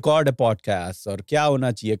how do you record a podcast, और क्या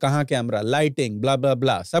होना चाहिए, कहाँ कैमरा, लाइटिंग, ब्ला ब्ला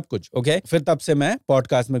ब्ला, सब कुछ। ओके फिर तब से मैं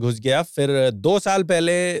पॉडकास्ट में घुस गया। फिर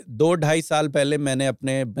 2-2.5 साल पहले मैंने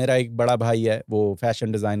अपने, मेरा एक बड़ा भाई है, वो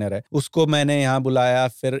फैशन डिजाइनर है, उसको मैंने यहाँ बुलाया।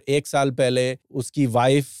 फिर 1 साल पहले उसकी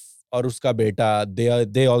वाइफ और उसका बेटा,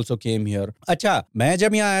 दे ऑल्सो केम हियर। अच्छा, मैं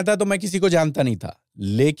जब यहाँ आया था तो मैं किसी को जानता नहीं था,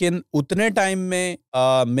 लेकिन उतने टाइम में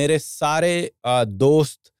मेरे सारे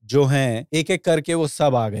दोस्त जो हैं एक एक करके वो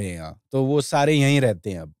सब आ गए यहाँ, तो वो सारे यहीं रहते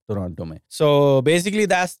हैं अब टोरंटो में। So basically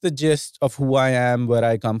that's the gist of who I am, where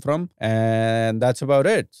I come from, and that's about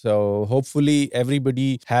it. So hopefully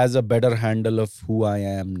everybody has a better handle of who I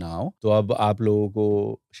am now. तो अब आप लोगों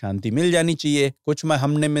को शांति मिल जानी चाहिए। कुछ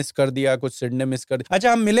हमने मिस कर दिया, कुछ सिड ने मिस कर दिया।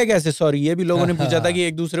 अच्छा, हम मिले कैसे, सॉरी ये भी लोगों ने पूछा था कि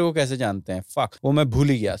एक दूसरे को कैसे जानते हैं, फक वो मैं भूल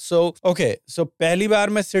ही गया। सो पहली बार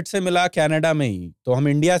मैं सिड से मिला कनाडा में ही, तो हम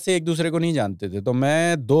इंडिया से एक दूसरे को नहीं जानते थे। तो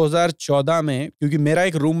मैं 2014 में, क्योंकि मेरा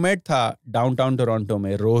एक रूममेट था डाउनटाउन टोरंटो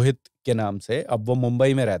में, रोहित के नाम से, अब वो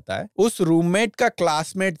मुंबई में रहता है, उस रूममेट का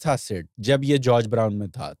क्लासमेट था सिड जब ये जॉर्ज ब्राउन में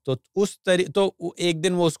था। तो तो एक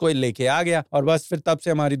दिन वो उसको लेके आ गया और बस फिर तब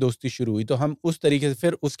से हमारी दोस्ती शुरू हुई। तो हम उस तरीके से,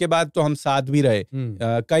 फिर उसके बाद तो हम साथ भी रहे,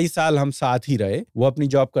 कई साल हम साथ ही रहे। वो अपनी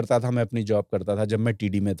जॉब करता था, मैं अपनी जॉब करता था, जब मैं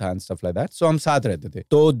टीडी में था and stuff like that. So हम साथ रहते थे।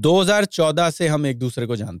 तो 2014 से हम एक दूसरे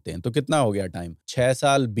को जानते हैं। तो कितना हो गया टाइम, 6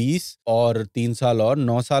 साल 20 और 3 साल और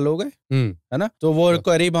 9 साल हो गए, है ना। तो वो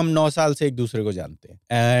करीब हम 9 साल से एक दूसरे को जानते हैं,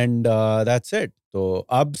 एंड दैट्स इट। तो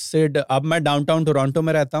अब मैं डाउनटाउन टोरंटो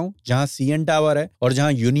में रहता हूँ, जहाँ सीएन टावर है और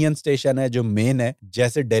जहाँ यूनियन स्टेशन है जो मेन है,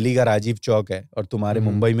 जैसे दिल्ली का राजीव चौक है और तुम्हारे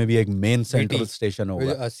मुंबई में भी एक मेन सेंट्रल स्टेशन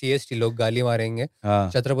होगा। सीएसटी लोग गाली मारेंगे। हाँ,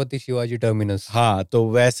 छत्रपति शिवाजी टर्मिनस। हाँ, तो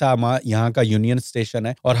वैसा यहाँ का यूनियन स्टेशन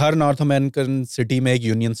है और हर नॉर्थ अमेरिकन सिटी में एक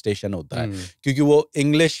यूनियन स्टेशन होता है, क्योंकि वो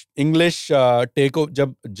इंग्लिश टेको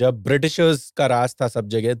जब ब्रिटिशर्स का राज था सब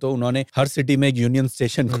जगह, तो उन्होंने हर सिटी में एक यूनियन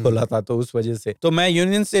स्टेशन खोला था, तो उस वजह से तो मैं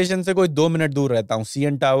यूनियन स्टेशन से कोई 2 मिनट दूर रहता हूँ।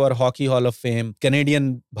 CN tower, hockey hall of fame,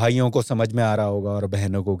 Canadian भाइयों को समझ में आ रहा होगा और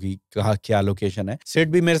बहनों को कि कहाँ क्या लोकेशन है। सिट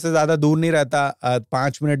भी मेरे से ज्यादा दूर नहीं रहता,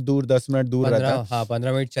 5 मिनट दूर, 10 मिनट दूर रहता है। हाँ,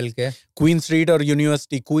 15 मिनट चल के। क्वीन स्ट्रीट और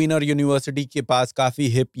यूनिवर्सिटी के पास काफी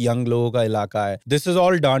हिप यंग लोगों का इलाका है। This is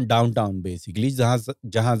all downtown basically,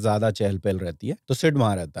 जहां ज्यादा चहल पहल रहती है, तो सिड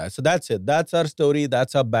वहां रहता है। So that's it, that's our story,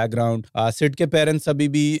 that's our background. Sid के पेरेंट्स अभी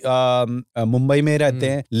भी मुंबई में रहते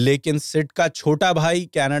हैं, लेकिन सिड का छोटा भाई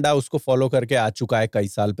कनाडा उसको फॉलो करके आ चुका है कई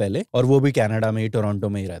साल पहले, और वो भी कनाडा में ही, टोरंटो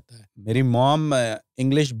में ही रहता है। मेरी मॉम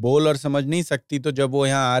इंग्लिश बोल और समझ नहीं सकती, तो जब वो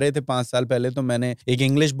यहाँ आ रहे थे 5 साल पहले, तो मैंने एक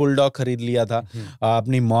इंग्लिश बुलडॉग खरीद लिया था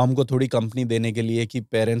अपनी मॉम को थोड़ी कंपनी देने के लिए, कि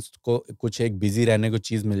पेरेंट्स को कुछ एक बिजी रहने को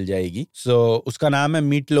चीज मिल जाएगी। सो उसका नाम है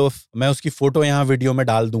मीट लोफ। मैं उसकी फोटो यहाँ वीडियो में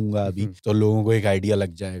डाल दूंगा अभी, तो लोगों को एक आइडिया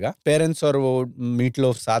लग जाएगा। पेरेंट्स और वो मीट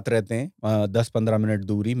लोफ साथ रहते हैं 10-15 मिनट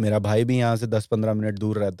दूरी। मेरा भाई भी यहाँ से 10-15 मिनट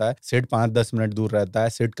दूर रहता है, सिड 5-10 मिनट दूर रहता है,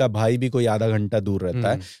 सिड का भाई भी कोई आधा घंटा दूर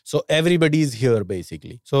रहता है। So everybody is here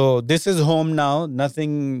basically. So this is home now,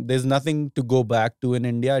 there's nothing to go back to in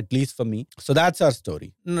India, at least for me. So that's our story.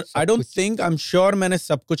 I don't think, I'm sure मैंने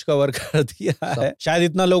सब कुछ cover कर दिया है। शायद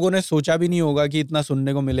इतना लोगों ने सोचा भी नहीं होगा कि इतना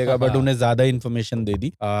सुनने को मिलेगा, बट उन्हें ज्यादा इन्फॉर्मेशन दे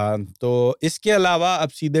दी। तो इसके अलावा अब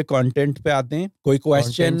सीधे कंटेंट पे आते हैं। कोई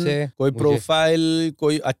क्वेश्चन, कोई प्रोफाइल,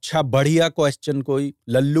 कोई अच्छा बढ़िया क्वेश्चन, कोई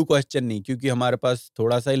लल्लू क्वेश्चन नहीं, क्योंकि हमारे पास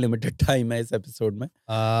थोड़ा सा ही लिमिटेड टाइम है इस एपिसोड में।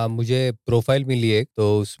 मुझे प्रोफाइल मिली एक,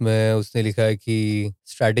 तो उसमें उसने लिखा है कि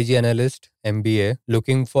strategy analyst, MBA,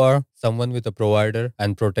 looking for someone with a provider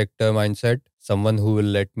and protector mindset, someone who will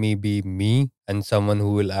let me be me, and someone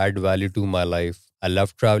who will add value to my life. I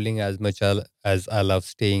love traveling as much as I love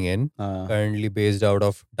staying in. Currently based out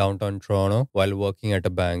of downtown Toronto while working at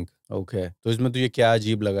a bank. Okay, तो इसमें तुझे क्या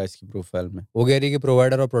अजीब लगा इसकी profile में? वो कह रही है कि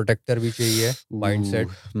प्रोवाइडर और प्रोटेक्टर भी चाहिए, माइंडसेट,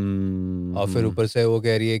 और फिर ऊपर से वो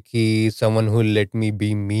कह रही है कि someone who will let me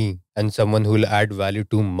be me and someone who will add value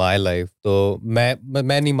to my life. तो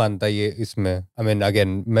मैं नहीं मानता ये इसमें। I mean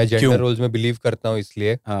again, मैं जेंडर रोल्स में बिलीव करता हूँ,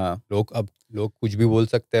 इसलिए लोग कुछ भी बोल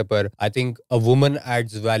सकते हैं, पर I think a woman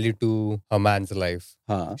adds value to a man's life.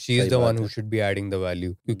 She is the one who should be adding the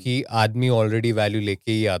value. क्योंकि आदमी ऑलरेडी वैल्यू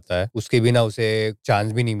लेके ही आता है, उसके बिना उसे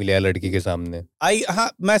चांस भी नहीं मिलेगा लड़की के सामने। हाँ,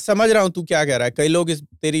 मैं समझ रहा हूँ तू क्या कह रहा है। कई लोग इस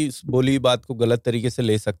तेरी बोली बात को गलत तरीके से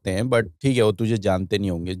ले सकते हैं, बट ठीक है, वो तुझे जानते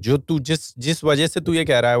नहीं होंगे। जो तू जिस वजह से तू ये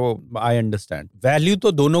कह रहा है, वो आई अंडरस्टैंड। वैल्यू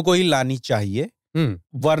तो दोनों को ही लानी चाहिए,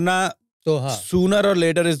 वरना तो हाँ, सूनर और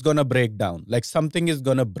later is gonna break down, like something is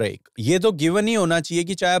gonna break. ये तो गिवन ही होना चाहिए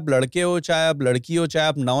कि चाहे आप लड़के हो, चाहे आप लड़की हो, चाहे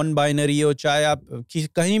आप नॉन बाइनरी हो, चाहे आप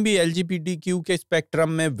कहीं भी LGBTQ के स्पेक्ट्रम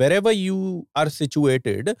में, वेरेवर यू आर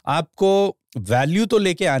सिचुएटेड, आपको वैल्यू तो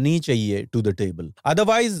लेके आनी ही चाहिए टू द टेबल।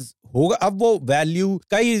 अदरवाइज होगा, अब वो वैल्यू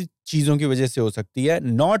कई चीजों की वजह से हो सकती है।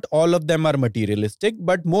 Not all of them are materialistic,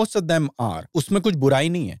 but most of them are. उसमें कुछ बुराई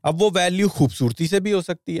नहीं है। अब वो वैल्यू खूबसूरती से भी हो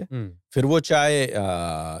सकती है, फिर वो चाहे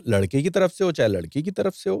लड़के की तरफ से हो, चाहे लड़की की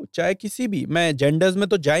तरफ से हो, चाहे किसी भी, मैं जेंडर्स में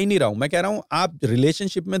तो जा ही नहीं रहा हूं। मैं कह रहा हूं आप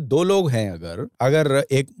रिलेशनशिप में 2 लोग हैं, अगर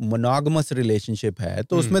एक मोनोगमस रिलेशनशिप है,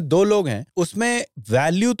 तो उसमें 2 लोग हैं, उसमें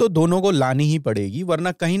वैल्यू तो दोनों को लानी ही पड़ेगी,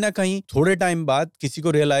 वरना कहीं ना कहीं थोड़े टाइम बाद किसी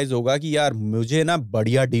को रियलाइज होगा कि यार मुझे ना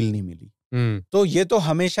बढ़िया डील नहीं मिली। तो ये तो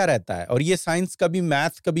हमेशा रहता है, और ये साइंस कभी,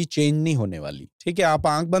 मैथ कभी चेंज नहीं होने वाली। ठीक है, आप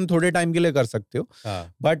आंख बंद थोड़े टाइम के लिए कर सकते हो,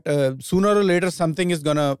 बट सूनर और later something is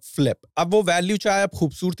gonna flip. अब वो वैल्यू चाहे आप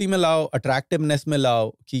खूबसूरती में लाओ, अट्रैक्टिवनेस में लाओ,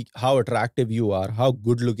 कि how attractive you are, how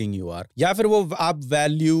good looking you are, या फिर वो आप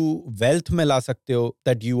वैल्यू वेल्थ में ला सकते हो,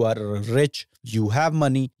 that you are rich, you have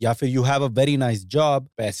money, या फिर you have a very nice job.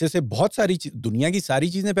 पैसे से बहुत सारी दुनिया की सारी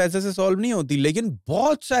चीजें पैसे से सॉल्व नहीं होती, लेकिन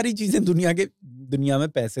बहुत सारी चीजें दुनिया में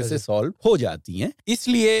पैसे से सॉल्व हो जाती हैं।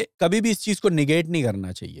 इसलिए कभी भी इस चीज को निगेट नहीं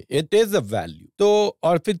करना चाहिए, इट इज अ वैल्यू। तो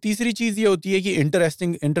और फिर तीसरी चीज ये होती है कि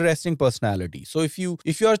interesting personality. So if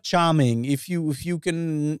you are charming, if you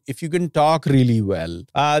can talk really well,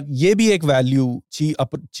 ये भी एक वैल्यू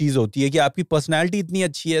चीज होती है कि आपकी पर्सनालिटी इतनी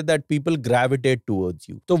अच्छी है that people gravitate towards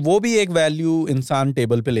you. तो वो भी एक वैल्यू इंसान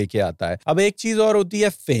टेबल पे लेके आता है। अब एक चीज और होती है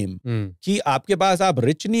फेम, कि आपके पास, आप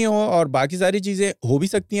रिच नहीं हो और बाकी सारी चीजें हो भी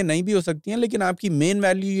सकती हैं, नहीं भी हो सकती हैं, लेकिन आपके आपकी मेन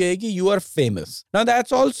वैल्यू ये है कि you are famous, now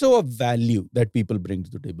that's also a value that people bring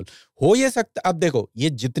to the table. हो ये सकता, अब देखो ये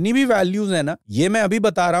जितनी भी वैल्यूज है ना, ये मैं अभी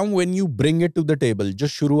बता रहा हूं when you bring it to the table, जो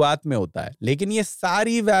शुरुआत में होता है, लेकिन ये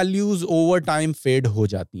सारी वैल्यूज ओवर टाइम फेड हो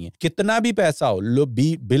जाती हैं। कितना भी पैसा हो, लो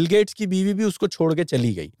बिल गेट्स की बीवी भी उसको छोड़ के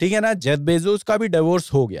चली गई, ठीक है ना, जेफ बेजोस का भी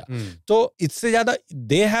डिवोर्स हो गया, तो इससे ज्यादा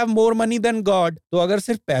they have more money than God. तो अगर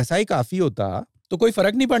सिर्फ पैसा ही काफी होता तो कोई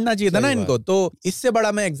फर्क नहीं पड़ना चाहिए था ना इनको। तो इससे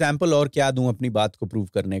बड़ा मैं एग्जांपल और क्या दूं अपनी बात को प्रूव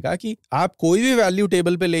करने का, कि आप कोई भी वैल्यू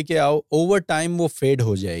टेबल पे लेके आओ, ओवर टाइम वो फेड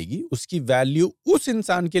हो जाएगी, उसकी वैल्यू उस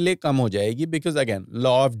इंसान के लिए कम हो जाएगी, because again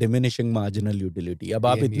law of diminishing marginal utility. अब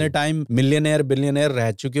आप इतने टाइम मिलियनेयर बिलियनेयर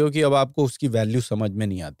रह चुके हो कि अब आपको उसकी वैल्यू समझ में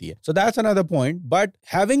नहीं आती है। So that's another point. But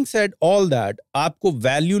having said all that, आपको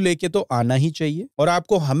वैल्यू लेके तो आना ही चाहिए, और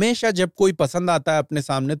आपको हमेशा जब कोई पसंद आता है अपने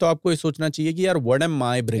सामने, तो आपको ये सोचना चाहिए कि यार what am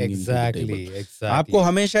I bringing to the table. आपको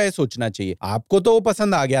हमेशा ये सोचना चाहिए, आपको तो वो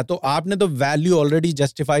पसंद आ गया तो आपने तो वैल्यू ऑलरेडी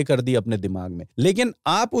जस्टिफाई कर दी अपने दिमाग में, लेकिन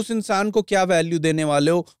आप उस इंसान को क्या वैल्यू देने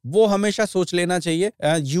वाले हो वो हमेशा सोच लेना चाहिए।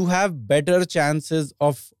 You have better chances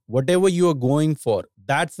of whatever you are going for,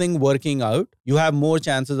 that thing working out, you have more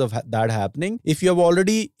chances of that happening if you have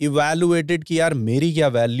already evaluated कि यार मेरी क्या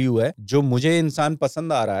वैल्यू है, जो मुझे इंसान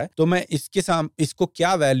पसंद आ रहा है तो मैं इसको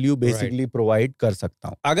क्या वैल्यू बेसिकली प्रोवाइड कर सकता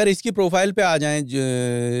हूँ। अगर इसकी प्रोफाइल पे आ जाएं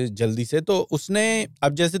जल्दी से, तो उसने,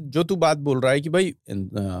 अब जैसे जो तू बात बोल रहा है कि भाई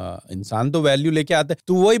इंसान तो वैल्यू लेके आता है,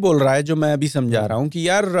 तू वही बोल रहा है जो मैं अभी समझा रहा हूँ कि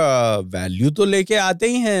यार वैल्यू तो लेके आते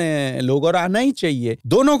ही हैं लोग, और आना ही चाहिए,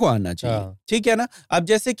 दोनों को आना चाहिए, ठीक है ना। अब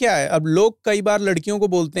जैसे क्या है, अब लोग कई बार लड़कियों को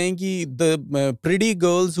बोलते हैं कि the pretty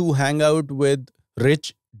girls who hang out with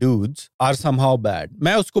rich dudes are somehow bad।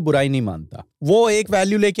 मैं उसको बुराई नहीं मानता, वो एक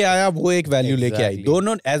वैल्यू लेके आया, वो एक वैल्यू लेके आई,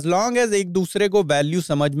 दोनों एज लॉन्ग एज एक दूसरे को वैल्यू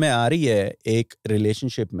समझ में आ रही है एक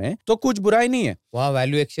रिलेशनशिप में, तो कुछ बुराई नहीं है, वहाँ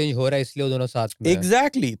वैल्यू एक्सचेंज हो रहा है इसलिए वो दोनों साथ में।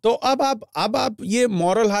 एग्जैक्टली। तो अब आप ये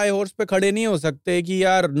मॉरल हाई हॉर्स पे खड़े नहीं हो सकते कि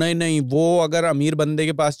यार नहीं वो अगर अमीर बंदे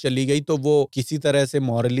के पास चली गई तो वो किसी तरह से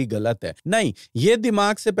मॉरली गलत है, नहीं, ये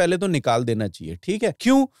दिमाग से पहले तो निकाल देना चाहिए, ठीक है।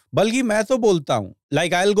 क्यों? बल्कि मैं तो बोलता हूं,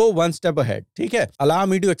 like I will go one step ahead, ठीक है, अलाउ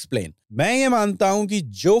मी टू एक्सप्लेन। मैं ये मानता हूं कि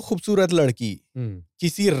जो खूबसूरत लड़की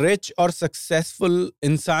किसी रिच और सक्सेसफुल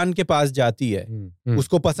इंसान के पास जाती है,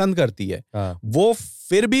 उसको पसंद करती है, वो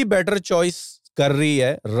फिर भी बेटर चॉइस कर रही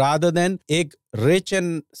है रादर देन एक रिच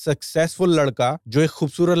एंड सक्सेसफुल लड़का जो एक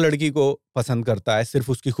खूबसूरत लड़की को पसंद करता है सिर्फ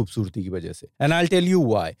उसकी खूबसूरती की वजह से। And I will tell you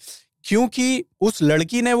why. क्योंकि उस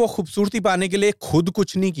लड़की ने वो खूबसूरती पाने के लिए खुद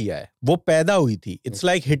कुछ नहीं किया है, वो पैदा हुई थी। It's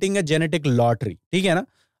like hitting a genetic lottery, ठीक है ना।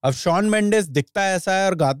 अब शॉन मेंडेस दिखता ऐसा है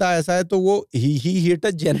और गाता ऐसा है, तो वो ही hit a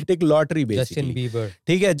genetic lottery basically. Justin Bieber,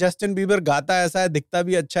 ठीक है, जस्टिन बीबर गाता ऐसा है, दिखता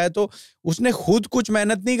भी अच्छा है, तो उसने खुद कुछ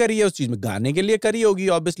मेहनत नहीं करी है उस चीज में, गाने के लिए करी होगी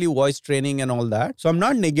obviously, voice training and all that. So I am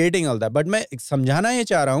not negating all that, but मैं समझाना ये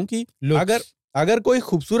चाह रहा हूँ कि अगर कोई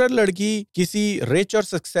खूबसूरत लड़की किसी रिच और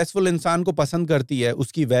सक्सेसफुल इंसान को पसंद करती है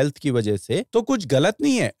उसकी वेल्थ की वजह से, तो कुछ गलत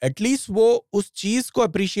नहीं है। एटलीस्ट वो उस चीज को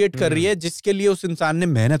अप्रिशिएट कर रही है जिसके लिए उस इंसान ने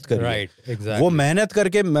मेहनत करी है। exactly. वो मेहनत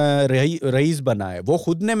करके रईस बना है, वो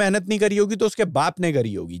खुद ने मेहनत नहीं करी होगी तो उसके बाप ने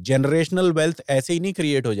करी होगी। जनरेशनल वेल्थ ऐसे ही नहीं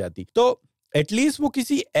क्रिएट हो जाती। तो एटलीस्ट वो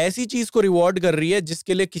किसी ऐसी चीज को रिवॉर्ड कर रही है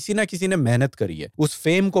जिसके लिए किसी ना किसी ने मेहनत करी है, उस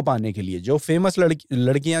फेम को पाने के लिए। जो फेमस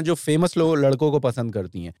लड़कियां जो फेमस लड़कों को पसंद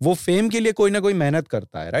करती हैं, वो फेम के लिए कोई ना कोई मेहनत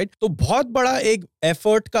करता है, राइट। तो बहुत बड़ा एक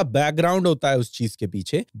एफर्ट का बैकग्राउंड होता है उस चीज के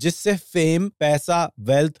पीछे, जिससे फेम, पैसा,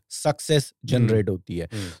 वेल्थ, सक्सेस जनरेट होती है।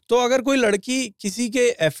 तो अगर कोई लड़की किसी के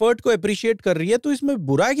एफर्ट को अप्रिशिएट कर रही है तो इसमें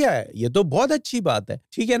बुरा क्या है? ये तो बहुत अच्छी बात है,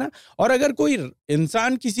 ठीक है ना। और अगर कोई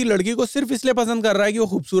इंसान किसी लड़की को सिर्फ इसलिए पसंद कर रहा है कि वो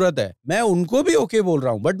खूबसूरत है, मैं उनको भी ओके बोल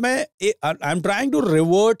रहा हूं, बट मैं I am trying to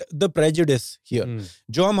revert the prejudice here.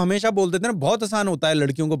 जो हम हमेशा बोलते थे ना, बहुत आसान होता है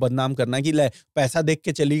लड़कियों को बदनाम करना कि ले पैसा देख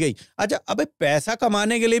के चली गई। अच्छा, अबे पैसा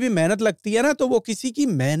कमाने के लिए भी मेहनत लगती है ना, तो वो किसी की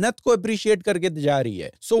मेहनत को अप्रिशिएट करके जा रही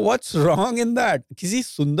है। So what's wrong in that? किसी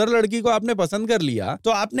सुंदर लड़की को आपने पसंद कर लिया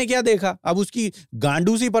तो आपने क्या देखा? अब उसकी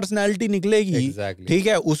गांडू सी पर्सनैलिटी निकलेगी, ठीक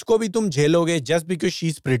है, उसको भी तुम झेलोगे just because she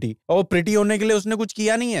is pretty. और प्रिटी होने के लिए उसने कुछ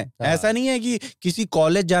किया नहीं है। ऐसा नहीं है कि किसी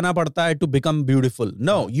कॉलेज जाना पड़ता है to become beautiful.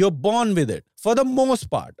 No, you are born with it for the most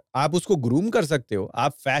part. आप उसको ग्रूम कर सकते हो,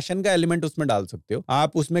 आप फैशन का एलिमेंट उसमें डाल सकते हो,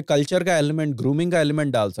 आप उसमें कल्चर का एलिमेंट, ग्रूमिंग का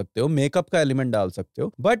एलिमेंट डाल सकते हो, मेकअप का एलिमेंट डाल सकते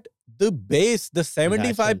हो, but the base, the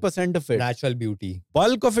 75% of it, natural beauty,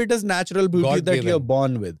 bulk of it is natural beauty God that given. you're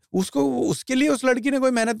born with. उसके लिए उस लड़की ने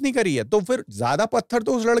कोई मेहनत नहीं करी है, तो फिर ज्यादा पत्थर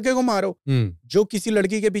तो उस लड़के को मारो जो किसी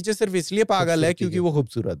लड़की के पीछे सिर्फ इसलिए पागल है क्योंकि वो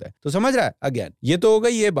खूबसूरत है। तो समझ रहा है? अगेन ये तो हो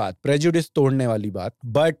गई ये बात, प्रेजुडिस तोड़ने वाली बात।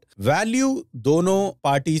 बट वैल्यू दोनों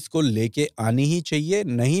पार्टीज को लेके आनी ही चाहिए,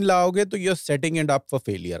 नहीं लाओगे तो you're setting it up for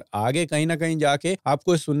failure। आगे कहीं ना कहीं जाके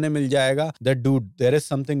आपको सुनने मिल जाएगा that dude there is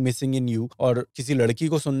something missing in you, और किसी लड़की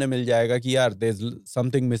को सुनने मिल जाएगा कि यार there's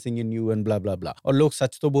something missing in you and blah blah blah। और लोग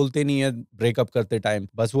सच तो बोलते नहीं है ब्रेकअप करते टाइम,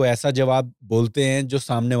 बस वो ऐसा जवाब बोलते हैं जो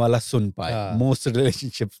सामने वाला सुन पाए। मोस्ट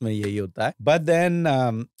रिलेशनशिप्स में यही होता है। But then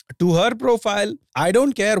to her profile, I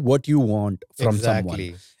don't care what you want from someone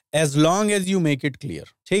as long as you make it clear।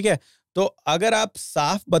 ठीक है? तो अगर आप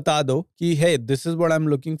साफ बता दो कि hey this is what I'm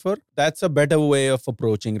looking for, that's a better way of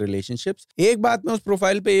approaching relationships। एक बात मैं उस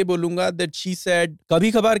प्रोफाइल पे ये बोलूंगा that she said,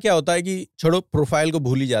 कभी कभार क्या होता है कि छोड़ो प्रोफाइल को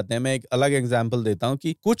भूल ही जाते हैं। मैं एक अलग एग्जांपल देता हूँ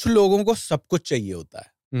कि कुछ लोगों को सब कुछ चाहिए होता है।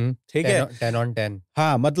 ठीक है, 10 on 10।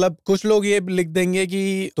 हाँ, मतलब कुछ लोग ये लिख देंगे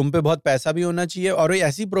कि तुम पे बहुत पैसा भी होना चाहिए, और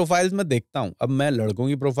ऐसी प्रोफाइल्स में देखता हूँ। अब मैं लड़कों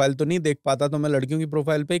की प्रोफाइल तो नहीं देख पाता, तो मैं लड़कियों की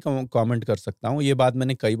प्रोफाइल पे ही कमेंट कर सकता हूँ। ये बात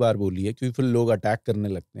मैंने कई बार बोली है क्योंकि फिर लोग अटैक करने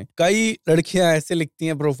लगते हैं। कई लड़कियां ऐसे लिखती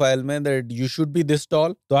हैं प्रोफाइल में that you should be this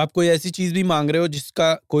tall, तो आप कोई ऐसी चीज भी मांग रहे हो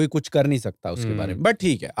जिसका कोई कुछ कर नहीं सकता उसके बारे में, बट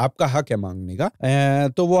ठीक है, आपका हक है मांगने का,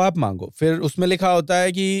 तो वो आप मांगो। फिर उसमें लिखा होता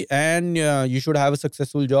है कि and you should have a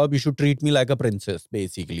successful job, you should treat me like a princess,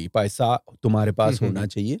 basically पैसा तुम्हारे पास होना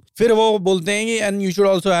चाहिए। फिर वो बोलते हैं कि and you should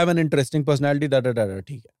also have an interesting personality,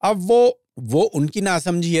 ठीक है। अब वो उनकी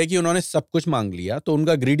नासमझी है कि उन्होंने सब कुछ मांग लिया, तो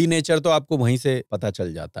उनका ग्रीडी नेचर तो आपको वहीं से पता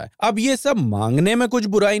चल जाता है। अब ये सब मांगने में कुछ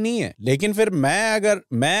बुराई नहीं है, लेकिन फिर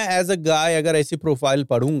मैं एज अ गाय अगर ऐसी प्रोफाइल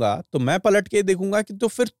पढ़ूंगा तो मैं पलट के देखूंगा कि तो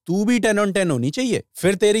फिर तू भी 10 on 10 होनी चाहिए।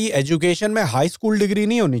 फिर तेरी एजुकेशन में हाई स्कूल डिग्री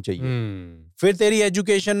नहीं होनी चाहिए। फिर तेरी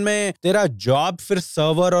एजुकेशन में तेरा जॉब फिर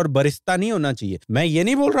सर्वर और बरिस्ता नहीं होना चाहिए। मैं ये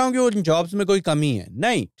नहीं बोल रहा हूँ कि उन जॉब्स में कोई कमी है,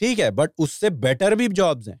 नहीं, ठीक है, बट उससे बेटर भी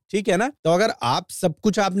जॉब्स हैं, ठीक है ना। तो अगर आप सब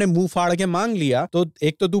कुछ आपने मुंह फाड़ के मांग लिया, तो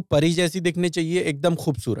एक तो तू परी जैसी दिखनी चाहिए, एकदम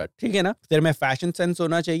खूबसूरत, ठीक है ना, तेरे में फैशन सेंस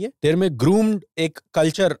होना चाहिए, तेरे में ग्रूम्ड एक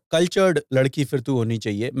कल्चर्ड लड़की फिर तू होनी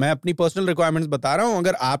चाहिए। मैं अपनी पर्सनल रिक्वायरमेंट्स बता रहा हूँ,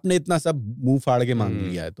 अगर आपने इतना सब मुंह फाड़ के मांग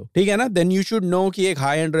लिया है तो ठीक है ना। देन यू शुड नो कि एक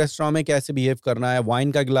हाई एंड रेस्टोरेंट में कैसे बिहेव करना है,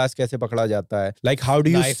 वाइन का गिलास कैसे पकड़ा जाता है, like how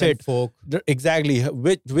do you sit, exactly,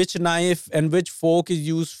 which knife and which fork is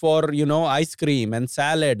used for, you know, ice cream and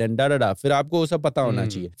salad and da. फिर आपको वो सब पता होना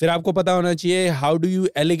चाहिए। फिर आपको पता होना चाहिए how do you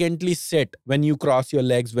elegantly sit when you cross your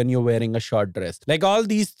legs when you're wearing a short dress, like all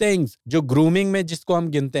these things जो grooming में जिसको हम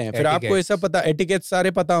गिनते हैं। फिर आपको ये सब पता, etiquette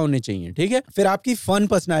सारे पता होने चाहिए, ठीक है। फिर आपकी fun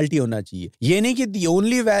personality होना चाहिए। ये नहीं कि the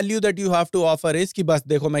only value that you have to offer is कि बस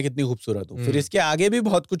देखो मैं कितनी खूबसूरत हूँ। फिर इसके आगे भी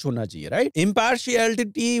बहुत कुछ होना चाहिए, right?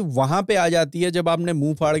 Impartiality वहां पे आ जाती है जब आपने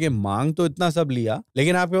मुंह फाड़ के मांग तो इतना सब लिया,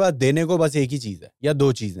 लेकिन आपके पास देने को बस एक ही चीज है या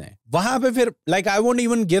दो चीजें हैं। वहां पे फिर like I won't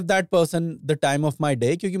even give that person the time of my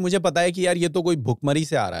day, क्योंकि मुझे पता है कि यार ये तो कोई भुखमरी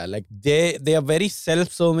से आ रहा है। Like they are very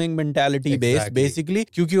self serving mentality based basically,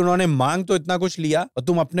 क्योंकि उन्होंने मांग तो इतना कुछ लिया, और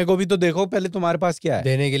तुम अपने को भी तो देखो पहले तुम्हारे पास क्या है,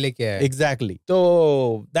 देने के लिए क्या है। एग्जैक्टली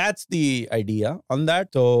तो that's the idea on that.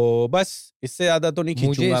 तो बस इससे ज्यादा तो नहीं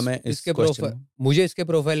खींचूंगा मैं इसके क्वेश्चन। मुझे इसके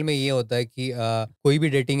प्रोफाइल में ये होता है कि कोई भी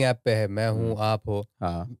डेटिंग ऐप पे है, मैं हूँ आप हो,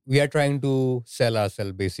 we are trying to sell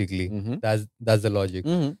ourselves basically, that's the logic.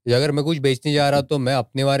 अगर मैं कुछ बेचने जा रहा तो मैं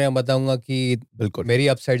अपने बारे में बताऊंगा कि बिल्कुल मेरी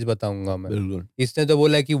अपसाइड्स बताऊंगा मैं। बिल्कुल इसने तो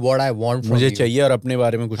बोला कि व्हाट आई वांट मुझे चाहिए, और अपने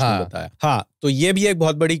बारे में कुछ नहीं बताया। हाँ, तो ये भी एक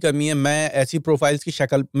बहुत बड़ी कमी है। मैं ऐसी प्रोफाइल्स की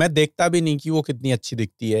शक्ल मैं देखता भी नहीं कि वो कितनी अच्छी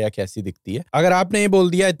दिखती है या कैसी दिखती है। अगर आपने ये बोल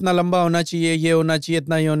दिया इतना लंबा होना चाहिए, ये होना चाहिए,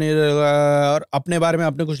 इतना ही होने, और अपने बारे में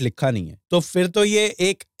आपने कुछ लिखा नहीं है, तो फिर तो ये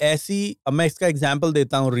एक ऐसी, अब मैं इसका एग्जांपल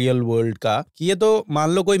देता हूँ रियल वर्ल्ड का, कि ये तो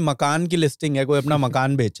मान लो कोई मकान की लिस्टिंग है, कोई अपना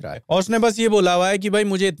मकान बेच रहा है, और उसने बस ये बोला हुआ है कि भाई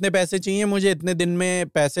मुझे इतने पैसे चाहिए, मुझे इतने दिन में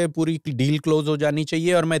पैसे पूरी डील क्लोज हो जानी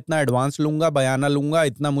चाहिए, और मैं इतना एडवांस लूंगा, बयाना लूंगा,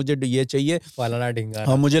 इतना मुझे ये चाहिए, फलाना ढिंगा,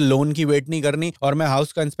 और मुझे लोन की वेट नहीं करनी, और मैं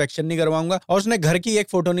हाउस का इंस्पेक्शन नहीं करवाऊंगा, और उसने घर की एक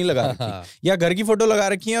फोटो नहीं लगा रखी, या घर की फोटो लगा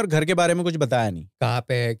रखी है और घर के बारे में कुछ बताया नहीं, कहाँ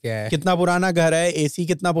पे है, क्या है, कितना पुराना घर है, एसी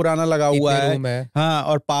कितना पुराना लगा हुआ है, हाँ,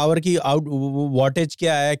 और पावर की वॉटेज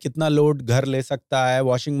क्या है, कितना लोड घर ले सकता है,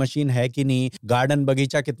 वॉशिंग मशीन है कि नहीं, गार्डन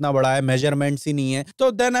बगीचा कितना बड़ा है, मेजरमेंट्स ही नहीं है, तो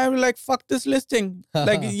then I will like fuck this listing.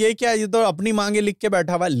 लाइक ये क्या, ये तो अपनी मांगे लिख के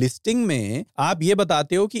बैठा हुआ है। लिस्टिंग में आप ये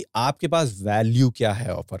बताते हो कि आपके पास वैल्यू क्या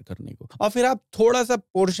है ऑफर करने को, और फिर आप थोड़ा सा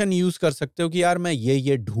पोर्शन यूज कर सकते सकते हो कि यार मैं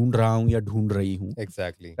ये ढूंढ रहा हूँ या ढूंढ रही हूँ।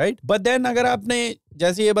 एग्जैक्टली। राइट, बट देन अगर आपने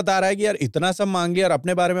जैसे ये बता रहा है कि यार इतना सब मांग लिया और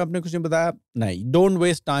अपने बारे में आपने कुछ नहीं बताया, नहीं, don't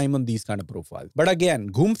waste time on these kind of profile. But again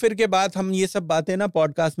घूम फिर के बाद हम ये सब बातें ना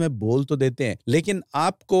पॉडकास्ट में बोल तो देते हैं, लेकिन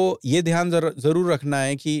आपको ये ध्यान जरूर रखना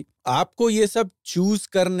है कि आपको ये सब चूज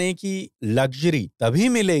करने की लग्जरी तभी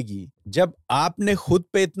मिलेगी जब आपने खुद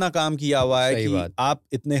पे इतना काम किया हुआ है कि आप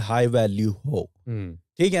इतने हाई वैल्यू हो।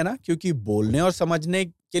 ठीक है ना, क्योंकि बोलने और समझने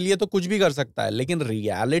के लिए तो कुछ भी कर सकता है, लेकिन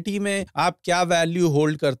रियलिटी में आप क्या वैल्यू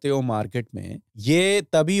होल्ड करते हो मार्केट में, ये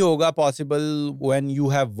तभी होगा possible when you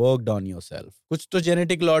have worked on yourself. कुछ तो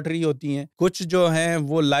जेनेटिक लॉटरी होती है, कुछ जो है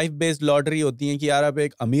वो लाइफ बेस्ड लॉटरी होती है कि यार आप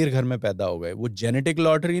एक अमीर घर में पैदा हो गए, वो जेनेटिक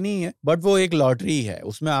लॉटरी नहीं है बट वो एक लॉटरी है,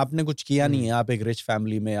 उसमें आपने कुछ किया नहीं है, आप एक रिच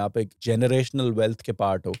फैमिली में, आप एक जेनरेशनल वेल्थ के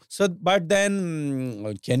पार्ट हो। So but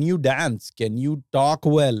then can you dance, can you talk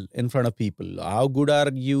well in front of people, how good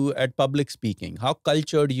are you at public speaking, how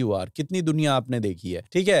cultured you are, कितनी दुनिया आपने देखी है।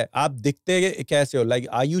 ठीक है, आप दिखते कैसे हो, like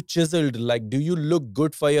are you chiseled, like do you look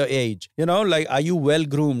good for your age, you know, like are you well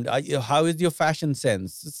groomed, how is your fashion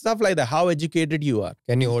sense, stuff like that, how educated you are,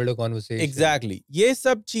 can you hold a conversation। exactly, ये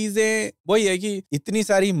सब चीजें वही है कि इतनी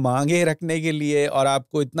सारी मांगे रखने के लिए और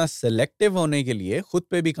आपको इतना सिलेक्टिव होने के लिए खुद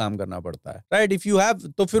पे भी काम करना पड़ता है। राइट, इफ यू हैव,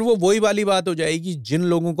 तो फिर वो वही वाली बात हो जाएगी, जिन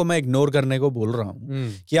लोगों को मैं इग्नोर करने को बोल रहा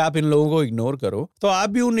हूँ कि आप इन लोगों को इग्नोर करो, तो आप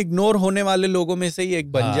भी उन इग्नोर होने वाले लोगों में से ही एक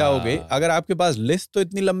बन जाओगे। अगर आपके पास लिस्ट तो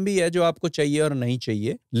इतनी लंबी है जो आपको चाहिए और नहीं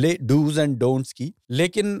चाहिए, डूज एंड डोंट्स की,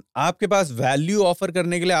 लेकिन आपके पास वैल्यू ऑफर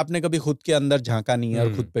करने के लिए आपने कभी खुद के अंदर झांका नहीं है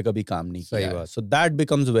और खुद पे कभी काम नहीं किया, so that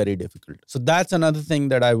becomes very difficult. So that's another thing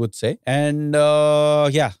that I would say, and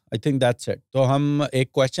या आई थिंक दैट्स इट। तो हम एक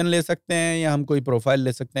क्वेश्चन ले सकते हैं या हम कोई प्रोफाइल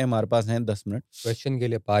ले सकते हैं, हमारे पास है 10 मिनट क्वेश्चन के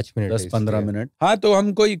लिए, 5 मिनट 10-15 मिनट। हाँ, तो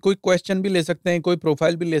हम कोई क्वेश्चन भी ले सकते हैं, कोई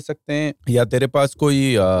प्रोफाइल भी ले सकते हैं, या तेरे पास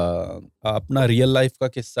कोई अपना रियल लाइफ का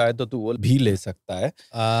किस्सा है तो तू वो भी ले सकता है।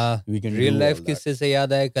 रियल लाइफ किस्से से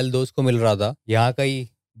याद आया, कल दोस्त को मिल रहा था, यहाँ का ही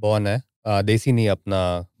बॉर्न है, देसी नहीं, अपना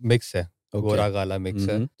मिक्स है, गोरा काला मिक्स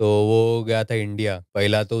है। तो वो गया था इंडिया,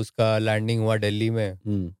 पहला तो उसका लैंडिंग हुआ दिल्ली में।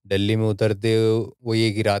 दिल्ली में उतरते वो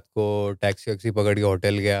ये कि रात को टैक्सी वैक्सी पकड़ के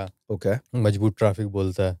होटल गया। ओके, मजबूत ट्रैफिक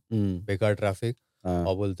बोलता है, बेकार ट्रैफिक।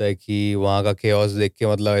 और बोलता है कि वहाँ का केओस देख के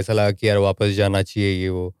मतलब ऐसा लगा कि यार वापस जाना चाहिए ये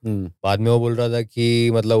वो। बाद में वो बोल रहा था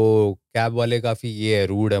कि मतलब वो कैब वाले काफी ये है,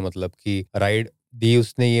 रूड है, मतलब कि राइड दी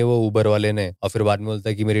उसने ये वो उबर वाले ने, और फिर बाद में बोलता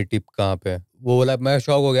है कि मेरी टिप कहाँ पे है। वो बोला, मैं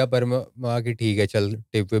शॉक हो गया, पर मैं कि ठीक है चल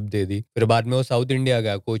टिप विप दे दी। फिर बाद में वो साउथ इंडिया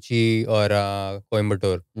गया, कोची और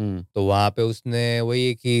कोयम्बटूर। तो वहां पे उसने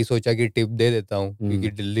वही कि सोचा कि टिप दे देता हूँ, क्योंकि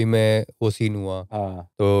दिल्ली में वो सीन हुआ।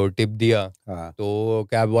 तो टिप दिया। तो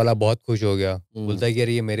कैब वाला बहुत खुश हो गया, बोलता है कि यार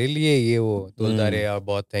ये मेरे लिए ये वो। तो बोलता है यार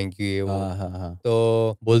बहुत थैंक यू ये वो।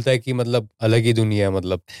 तो बोलता है कि मतलब अलग ही दुनिया है,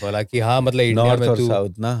 मतलब बोला कि हाँ मतलब इंडिया में तू,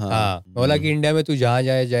 हाँ बोला कि इंडिया में तू जहाँ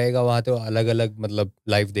जाएगा वहाँ तो अलग अलग मतलब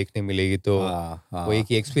लाइफ देखने मिलेगी। तो वो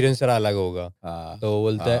एक एक्सपीरियंस सारा अलग होगा। तो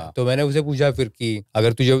बोलता है, तो मैंने उसे पूछा फिर कि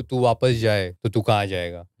अगर तू वापस जाए तो तू कहाँ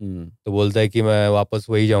जाएगा। तो बोलता है कि मैं वापस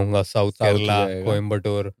वही जाऊंगा, साउथ केरला,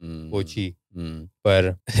 कोयम्बटूर, कोची।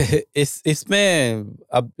 पर इसमें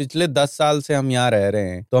अब पिछले 10 साल से हम यहाँ रह रहे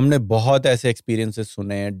हैं, तो हमने बहुत ऐसे एक्सपीरियंसेस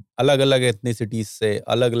सुने हैं अलग अलग एथनिसिटीज से,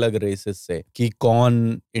 अलग अलग रेसेस से, कि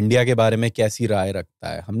कौन इंडिया के बारे में कैसी राय रखता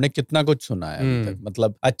है। हमने कितना कुछ सुना है अभी तक,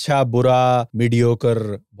 मतलब अच्छा बुरा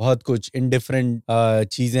मीडियोकर, बहुत कुछ इनडिफरेंट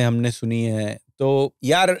चीजें हमने सुनी है। तो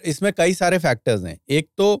यार इसमें कई सारे फैक्टर्स हैं। एक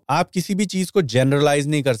तो आप किसी भी चीज को जनरलाइज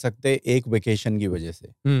नहीं कर सकते एक वेकेशन की वजह से।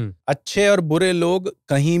 अच्छे और बुरे लोग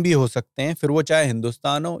कहीं भी हो सकते हैं, फिर वो चाहे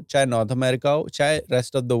हिंदुस्तान हो, चाहे नॉर्थ अमेरिका हो, चाहे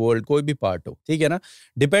रेस्ट ऑफ द वर्ल्ड, कोई भी पार्ट हो। ठीक है ना,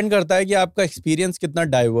 डिपेंड करता है कि आपका एक्सपीरियंस कितना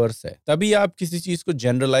डाइवर्स है, तभी आप किसी चीज को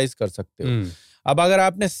जनरलाइज कर सकते हो। अब अगर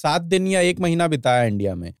आपने 7 दिन या 1 महीना बिताया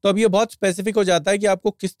इंडिया में, तो अब ये बहुत स्पेसिफिक हो जाता है कि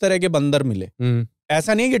आपको किस तरह के बंदर मिले।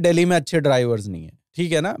 ऐसा नहीं है कि दिल्ली में अच्छे ड्राइवर्स नहीं है,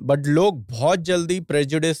 ठीक है ना, बट लोग बहुत जल्दी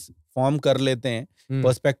प्रेजुडिस फॉर्म कर लेते हैं,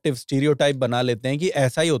 पर्सपेक्टिव, स्टीरियोटाइप बना लेते हैं कि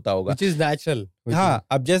ऐसा ही होता होगा, which is natural। हाँ,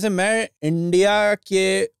 अब जैसे मैं इंडिया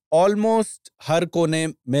के ऑलमोस्ट हर कोने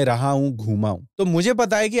में रहा हूँ, घूमा हूँ, तो मुझे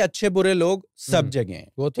पता है कि अच्छे बुरे लोग सब जगह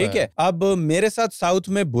हैं। ठीक है। अब मेरे साथ साउथ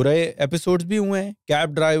में बुरे एपिसोड्स भी हुए हैं,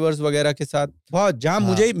 कैब ड्राइवर्स वगैरह के साथ, बहुत, जहां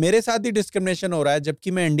मुझे मेरे साथ ही डिस्क्रिमिनेशन हो रहा है,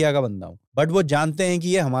 जबकि मैं इंडिया का बंदा हूँ, बट वो जानते हैं कि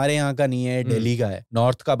ये हमारे यहाँ का नहीं है, दिल्ली का है,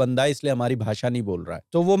 नॉर्थ का बंदा है, इसलिए हमारी भाषा नहीं बोल रहा है।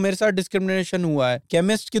 तो वो मेरे साथ डिस्क्रिमिनेशन हुआ है।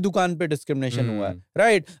 केमिस्ट की दुकान पे डिस्क्रिमिनेशन हुआ है,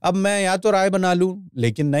 राइट। अब मैं या तो राय बना लूं,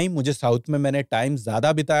 लेकिन नहीं, मुझे साउथ में मैंने टाइम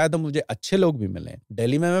ज्यादा बिताया तो मुझे अच्छे लोग भी मिले।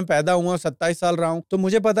 दिल्ली में मैं पैदा हुआ, 27 साल रहा हूं, तो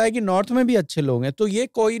मुझे पता है कि नॉर्थ में भी अच्छे लोग हैं। तो ये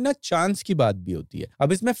कोई ना चांस की बात भी होती है।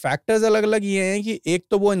 अब इसमें फैक्टर्स अलग अलग ये हैं कि एक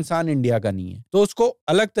तो वो इंसान इंडिया का नहीं है, तो उसको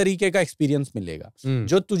अलग तरीके का एक्सपीरियंस मिलेगा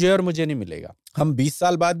जो तुझे और मुझे नहीं मिलेगा। हम 20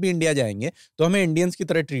 साल बाद भी इंडिया जाएंगे तो हमें इंडियंस की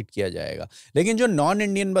तरह ट्रीट किया जाएगा, लेकिन जो नॉन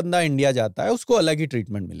इंडियन बंदा इंडिया जाता है उसको अलग ही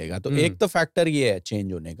ट्रीटमेंट मिलेगा। तो एक तो फैक्टर ये है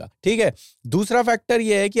चेंज होने का, ठीक है। दूसरा फैक्टर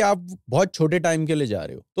ये है कि आप बहुत छोटे टाइम के लिए जा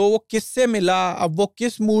रहे हो, तो वो किससे मिला, अब वो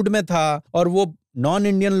किस मूड में था, और वो नॉन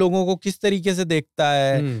इंडियन लोगों को किस तरीके से देखता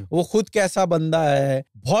है, वो खुद कैसा बंदा है,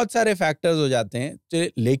 बहुत सारे फैक्टर्स हो जाते हैं।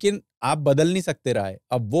 लेकिन आप बदल नहीं सकते राय।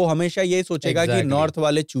 अब वो हमेशा यही सोचेगा कि नॉर्थ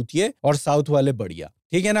वाले चूतिए और साउथ वाले बढ़िया,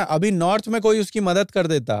 ठीक है ना। अभी नॉर्थ में कोई उसकी मदद कर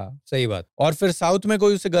देता, सही बात, और फिर साउथ में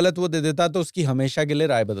कोई उसे गलत वो दे देता, तो उसकी हमेशा के लिए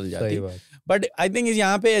राय बदल जाती। बट आई थिंक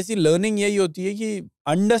यहाँ पे ऐसी लर्निंग यही होती है कि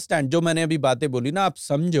अंडरस्टैंड, जो मैंने अभी बातें बोली ना, आप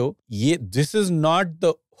समझो ये this is not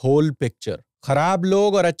the whole picture. खराब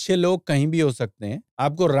लोग और अच्छे लोग कहीं भी हो सकते हैं,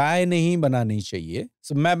 आपको राय नहीं बनानी चाहिए।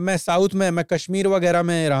 मैं साउथ में, मैं कश्मीर वगैरह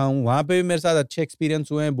में रहा हूँ, वहां पे भी मेरे साथ अच्छे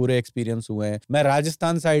एक्सपीरियंस हुए हैं, बुरे एक्सपीरियंस हुए हैं। मैं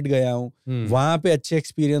राजस्थान साइड गया हूँ, वहां पे अच्छे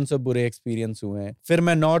एक्सपीरियंस और बुरे एक्सपीरियंस हुए हैं। फिर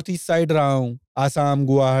मैं नॉर्थ ईस्ट साइड रहा हूँ, आसाम,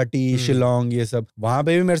 गुवाहाटी, शिलोंग, ये सब, वहां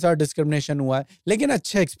पे भी मेरे साथ डिस्क्रिमिनेशन हुआ है, लेकिन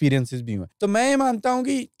अच्छे एक्सपीरियंसेस भी हुए। तो मैं ये मानता हूँ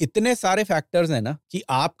कि इतने सारे फैक्टर्स हैं ना, कि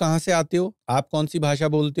आप कहाँ से आते हो, आप कौन सी भाषा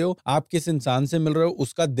बोलते हो, आप किस इंसान से मिल रहे हो,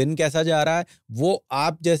 उसका दिन कैसा जा रहा है, वो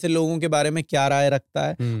आप जैसे लोगों के बारे में क्या राय रखता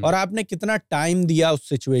है, और आपने कितना टाइम दिया उस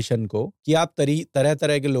सिचुएशन को कि आप तरह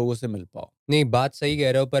तरह के लोगों से मिल पाओ। नहीं, बात सही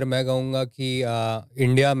कह रहे हो, पर मैं कहूँगा कि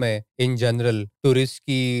इंडिया में इन जनरल टूरिस्ट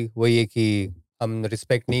की वही है कि हम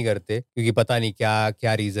रिस्पेक्ट नहीं करते, क्योंकि पता नहीं क्या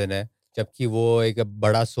क्या रीज़न है, जबकि वो एक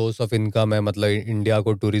बड़ा सोर्स ऑफ इनकम है। मतलब इंडिया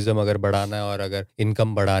को टूरिज्म अगर बढ़ाना है और अगर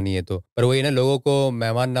इनकम बढ़ानी है तो, पर वही ना, लोगों को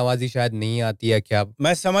मेहमान नवाजी शायद नहीं आती है क्या।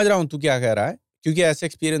 मैं समझ रहा हूँ तू क्या कह रहा है, क्योंकि ऐसे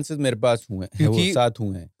एक्सपीरियंसेस मेरे पास हुए हैं, वो साथ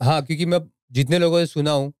हुए हैं। हाँ, क्योंकि मैं जितने लोगों से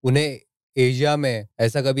सुना हूँ, उन्हें एशिया में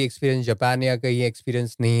ऐसा कभी एक्सपीरियंस, जापान या कहीं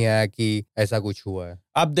एक्सपीरियंस नहीं आया कि ऐसा कुछ हुआ है।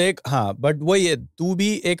 अब देख, हाँ, बट वही है, तू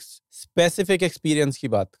भी एक स्पेसिफिक एक्सपीरियंस की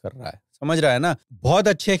बात कर रहा है, समझ रहा है ना। बहुत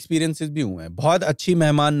अच्छे एक्सपीरियंसेस भी हुए हैं, बहुत अच्छी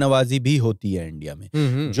मेहमान नवाजी भी होती है इंडिया में,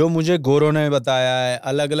 जो मुझे गोरों ने बताया है,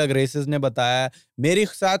 अलग अलग रेसेस ने बताया है, मेरे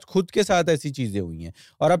साथ खुद के साथ ऐसी चीजें हुई हैं।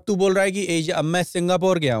 और अब तू बोल रहा है कि एशिया, अब मैं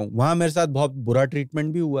सिंगापुर गया हूँ, वहां मेरे साथ बहुत बुरा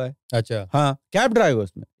ट्रीटमेंट भी हुआ है। अच्छा। हाँ, कैब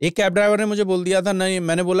ड्राइवर्स में एक कैब ड्राइवर ने मुझे बोल दिया था, नहीं,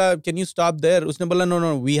 मैंने बोला कैन यू स्टॉप देयर, उसने बोला no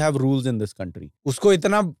no we have rules in this country. उसको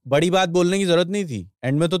इतना बड़ी बात बोलने की जरूरत नहीं थी,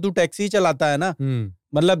 एंड में तो तू टैक्सी चलाता है ना,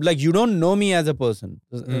 मतलब like you don't know me as a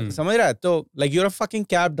person, समझ रहा है, तो like you are a fucking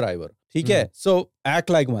cab driver, ठीक है, सो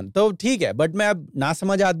एक्ट लाइक वन, तो ठीक है। बट मैं अब ना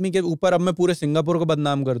समझ आदमी के ऊपर अब मैं पूरे सिंगापुर को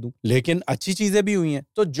बदनाम कर दूं, लेकिन अच्छी चीजें भी हुई हैं।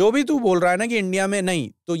 तो जो भी तू बोल रहा है ना कि इंडिया में नहीं,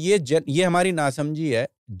 तो ये हमारी नासमझी है,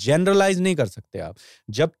 जनरलाइज नहीं कर सकते आप।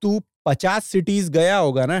 जब तू 50 सिटीज गया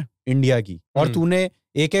होगा ना इंडिया की, और तूने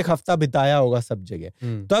एक एक हफ्ता बिताया होगा सब जगह,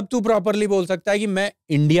 तब तू प्रॉपरली बोल सकता है कि मैं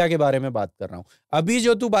इंडिया के बारे में बात कर रहा हूं। अभी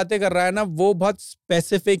जो तू बातें कर रहा है ना, वो बहुत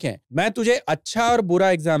स्पेसिफिक है। मैं तुझे अच्छा और बुरा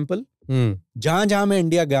एग्जाम्पल, जहां जहां मैं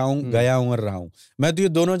इंडिया गया हूं और रहा हूं, मैं तुझे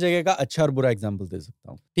दोनों जगह का अच्छा और बुरा एग्जाम्पल दे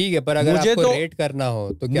सकता हूं। ठीक है, पर अगर आपको रेट करना हो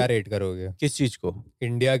तो क्या रेट करोगे? किस चीज को?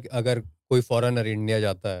 इंडिया, अगर कोई फॉरेनर इंडिया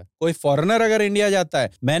जाता है, कोई फॉरेनर अगर इंडिया जाता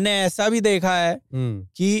है, मैंने ऐसा भी देखा है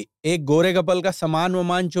कि एक गोरे कपल का सामान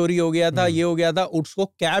वामान चोरी हो गया था, ये हो गया था, उसको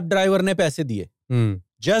कैब ड्राइवर ने पैसे दिए,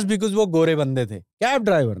 जस्ट बिकॉज वो गोरे बंदे थे। कैब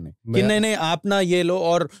ड्राइवर ने कि नहीं आप ना ये लो,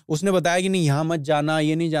 और उसने बताया कि नहीं यहाँ मत जाना,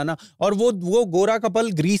 ये नहीं जाना, और वो गोरा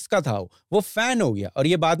कपल ग्रीस का था, वो फैन हो गया। और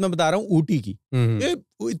ये बात मैं बता रहा हूँ ऊटी की,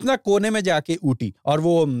 इतना कोने में जाके ऊटी, और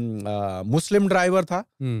वो मुस्लिम ड्राइवर था,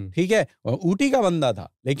 ठीक है, ऊटी का बंदा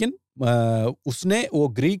था, लेकिन उसने वो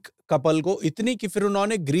ग्रीक कपल को इतनी कि फिर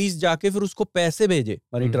उन्होंने ग्रीस जाके फिर उसको पैसे भेजे,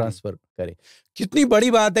 मनी ट्रांसफर करे। कितनी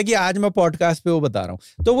बड़ी बात है कि आज मैं पॉडकास्ट पे वो बता रहा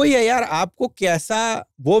हूं। तो वही है यार, आपको कैसा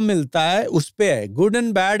वो मिलता है उस पे है। Good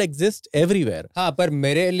and bad exist everywhere. हाँ, पर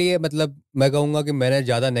मेरे लिए मतलब मैं कहूंगा कि मैंने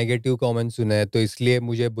ज्यादा नेगेटिव कमेंट सुने हैं, तो इसलिए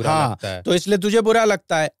मुझे बुरा लगता है। तो इसलिए तुझे बुरा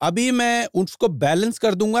लगता है। अभी मैं उसको बैलेंस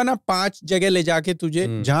कर दूंगा ना 5 जगह ले जाके तुझे,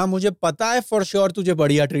 जहां मुझे पता है फॉर श्योर तुझे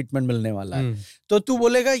बढ़िया ट्रीटमेंट मिलने वाला है, तो तू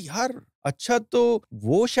बोलेगा यार अच्छा, तो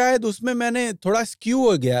वो शायद उसमें मैंने थोड़ा स्क्यू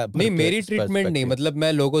हो गया। नहीं, मेरी ट्रीटमेंट नहीं, मतलब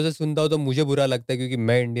मैं लोगों से सुनता हूँ तो मुझे बुरा लगता है, क्योंकि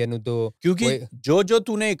मैं इंडियन हूँ। तो क्योंकि जो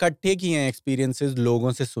तूने इकट्ठे किए हैं एक्सपीरियंसेस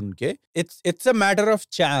लोगों से सुन के, it's a matter of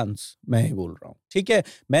chance, मैं ही बोल रहा हूँ, ठीक है।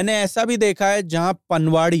 मैंने ऐसा भी देखा है जहां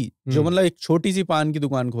पनवाड़ी, जो मतलब एक छोटी सी पान की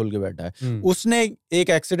दुकान खोल के बैठा है, उसने एक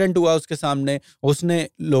एक्सीडेंट हुआ उसके सामने, उसने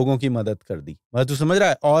लोगों की मदद कर दी, मतलब तू समझ रहा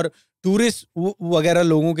है। और टूरिस्ट वगैरह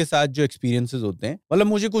लोगों के साथ जो एक्सपीरियंसेस होते हैं, मतलब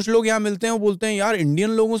मुझे कुछ लोग यहाँ मिलते हैं, वो बोलते हैं यार इंडियन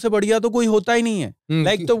लोगों से बढ़िया तो कोई होता ही नहीं है।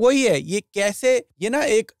 लाइक तो वही है, ये कैसे, ये ना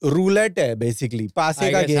एक रूलेट है बेसिकली,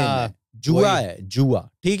 पासे का गेम है, जुआ है, जुआ,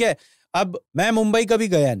 ठीक है। अब मैं मुंबई कभी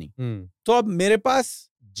गया नहीं, तो अब मेरे पास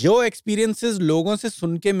जो एक्सपीरियंसेस लोगों से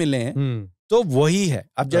सुन के मिले हैं, तो वही है।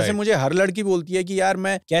 अब जैसे Right. मुझे हर लड़की बोलती है कि यार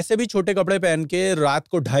मैं कैसे भी छोटे कपड़े पहन के रात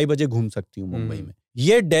को 2:30 बजे घूम सकती हूँ मुंबई में,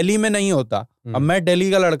 ये दिल्ली में नहीं होता। अब मैं दिल्ली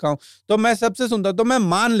का लड़का हूं तो मैं सबसे सुनता, तो मैं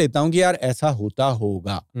मान लेता हूं कि यार ऐसा होता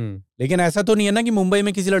होगा, लेकिन ऐसा तो नहीं है ना कि मुंबई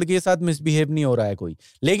में किसी लड़की के साथ मिसबिहेव नहीं हो रहा है कोई।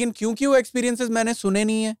 लेकिन क्योंकि वो एक्सपीरियंसेस मैंने सुने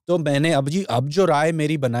नहीं है, तो मैंने अब जो राय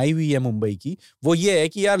मेरी बनाई हुई है मुंबई की, वो ये है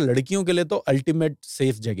कि यार लड़कियों के लिए तो अल्टीमेट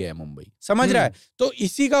सेफ जगह है मुंबई, समझ रहा है। तो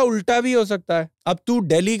इसी का उल्टा भी हो सकता है। अब तू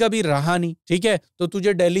दिल्ली का भी रहा नहीं, ठीक है, तो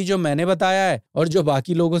तुझे दिल्ली जो मैंने बताया है और जो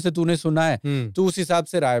बाकी लोगों से तूने सुना है, तू उस हिसाब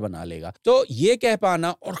से राय बना लेगा। तो ये कह पाना,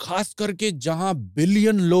 और खास करके जहां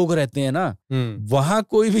बिलियन लोग रहते हैं ना, वहां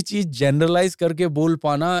कोई भी चीज जनरलाइज करके बोल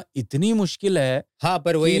पाना इतनी मुश्किल है। हाँ,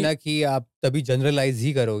 पर वही ना कि आप तभी जनरलाइज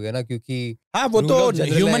ही करोगे ना, क्योंकि हाँ वो तो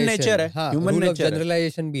ह्यूमन नेचर है। ह्यूमन नेचर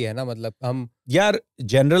जनरलाइजेशन भी है ना, मतलब हम यार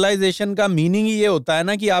जनरलाइजेशन का मीनिंग ही ये होता है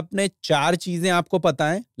ना कि आपने 4 चीजें आपको पता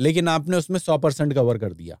है लेकिन आपने उसमें 100% कवर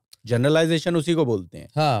कर दिया। जनरलाइजेशन उसी को बोलते हैं।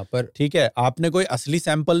 हाँ, पर ठीक है, आपने कोई असली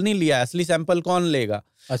सैंपल नहीं लिया। असली सैंपल कौन लेगा?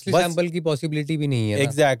 असली सैंपल की पॉसिबिलिटी भी नहीं है ना।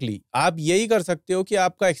 एग्जैक्टली। आप यही कर सकते हो कि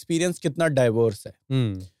आपका एक्सपीरियंस कितना डाइवर्स है।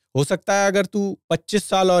 हो सकता है अगर तू 25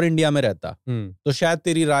 साल और इंडिया में रहता तो शायद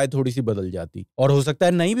तेरी राय थोड़ी सी बदल जाती, और हो सकता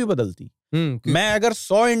है नहीं भी बदलती। मैं अगर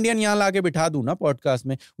 100 इंडियन यहाँ लाके बिठा दूं ना पॉडकास्ट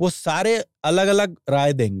में, वो सारे अलग अलग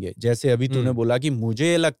राय देंगे। जैसे अभी तूने बोला कि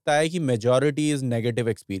मुझे लगता है कि majority is negative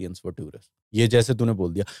experience for tourist, ये जैसे तूने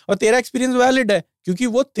बोल दिया, और तेरा एक्सपीरियंस वैलिड है क्योंकि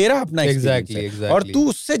वो तेरा अपना एक्सपीरियंस है और तू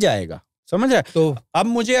उससे जाएगा, समझ रहा है। तो अब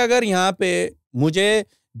मुझे अगर यहाँ पे मुझे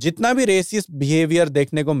जितना भी रेसिस्ट बिहेवियर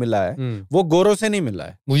देखने को मिला है वो गोरों से नहीं मिला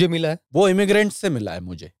है, मुझे मिला है, वो इमिग्रेंट्स से मिला है।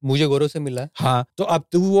 मुझे गोरों से मिला है। हाँ, तो अब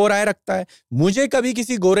तू वो राय रखता है। मुझे कभी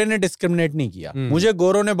किसी गोरे ने डिस्क्रिमिनेट नहीं किया, मुझे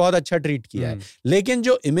गोरों ने बहुत अच्छा ट्रीट किया है। लेकिन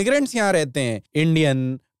जो इमिग्रेंट्स यहाँ रहते हैं,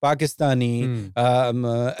 इंडियन, पाकिस्तानी,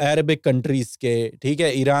 अरबिक कंट्रीज के, ठीक है,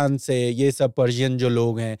 ईरान से, ये सब पर्शियन जो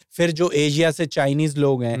लोग हैं, फिर जो एशिया से चाइनीज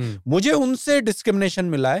लोग हैं, मुझे उनसे डिस्क्रिमिनेशन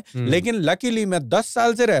मिला है। लेकिन लकीली मैं 10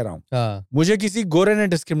 साल से रह रहा हूँ, मुझे किसी गोरे ने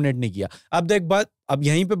डिस्क्रिमिनेट नहीं किया। अब देख बात, अब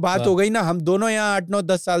यहीं पे बात हो गई ना, हम दोनों यहाँ 8, 9,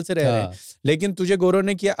 10 साल से रह रहे हैं, लेकिन तुझे गोरों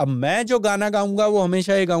ने किया। अब मैं जो गाना गाऊंगा वो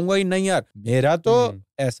हमेशा ये गाऊंगा कि नहीं यार मेरा तो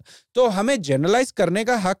ऐसा। तो हमें जनरलाइज करने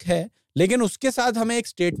का हक है, लेकिन उसके साथ हमें एक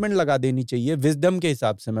स्टेटमेंट लगा देनी चाहिए, विजडम के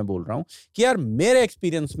हिसाब से मैं बोल रहा हूँ कि यार मेरे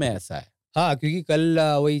एक्सपीरियंस में ऐसा है। हाँ, क्योंकि कल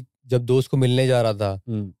वही जब दोस्त को मिलने जा रहा था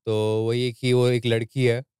तो वही कि वो एक लड़की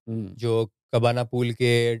है जो कबाना पूल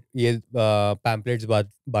के ये पैम्पलेट्स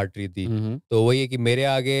बांट रही थी। तो वही है कि मेरे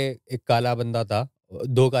आगे एक काला बंदा था,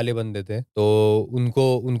 2 काले बंदे थे, तो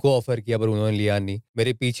उनको ऑफर किया पर उन्होंने लिया नहीं।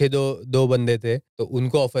 मेरे पीछे दो बंदे थे तो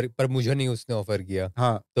उनको ऑफर, पर मुझे नहीं उसने ऑफर किया।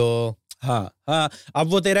 हाँ, तो हाँ, अब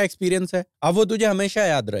वो तेरा एक्सपीरियंस है, अब वो तुझे हमेशा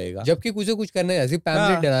याद रहेगा। जबकि कुछ कुछ करना है, सिर्फ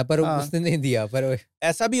पैम्पलेट देना, पर उसने नहीं दिया। पर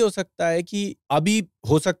ऐसा भी हो सकता है कि अभी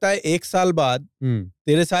हो सकता है 1 साल बाद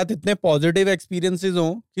तेरे साथ इतने पॉजिटिव एक्सपीरियंसेस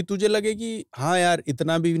हो कि तुझे लगे कि हाँ यार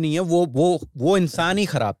इतना भी नहीं है, वो इंसान ही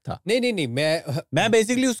खराब था। नहीं, मैं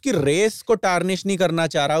बेसिकली उसकी रेस को टार्निश नहीं करना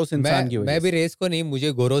चाह रहा उस इंसान की वजह से। मैं भी रेस को नहीं,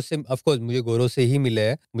 मुझे गोरों से, ऑफ कोर्स मुझे गोरों से ही मिले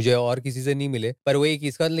हैं, मुझे और किसी से नहीं मिले। पर वही कि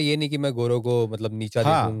इसका मतलब ये नहीं कि मैं गोरों को मतलब नीचा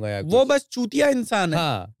देखूंगा या वो बस चूतिया इंसान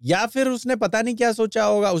है। या फिर उसने पता नहीं क्या सोचा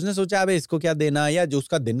होगा, उसने सोचा अबे इसको क्या देना, या जो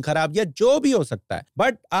उसका दिन खराब, या जो भी हो सकता है।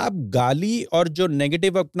 बट आप गाली और जो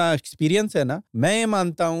नेगेटिव अपना एक्सपीरियंस है ना, मैं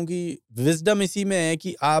मानता हूं कि विजडम इसी में है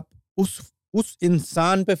कि आप उस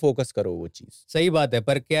इंसान पे फोकस करो। वो चीज सही बात है,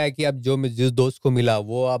 पर क्या है कि अब जिस दोस्त को मिला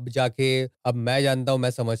वो अब जाके, अब मैं जानता हूँ,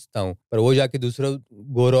 मैं समझता हूँ, पर वो जाके दूसरों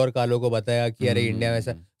गोरों और कालों को बताया कि अरे इंडिया में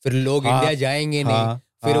ऐसा, फिर लोग इंडिया जाएंगे नहीं।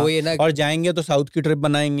 फिर वो ये ना, और जाएंगे तो साउथ की ट्रिप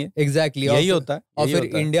बनाएंगे। एग्जैक्टली, यही होता है। और फिर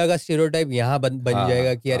इंडिया का स्टीरियोटाइप यहाँ बन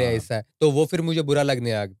जाएगा कि अरे ऐसा है, तो वो फिर मुझे बुरा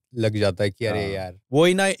लगने लग जाता है कि अरे यार। वो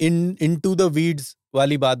ही ना इनटू द वीड्स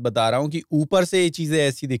वाली बात बता रहा हूँ कि ऊपर से ये चीजें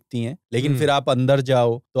ऐसी दिखती हैं, लेकिन फिर आप अंदर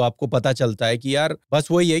जाओ तो आपको पता चलता है कि यार बस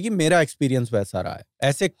वही है कि मेरा एक्सपीरियंस वैसा रहा है।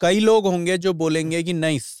 ऐसे कई लोग होंगे जो बोलेंगे कि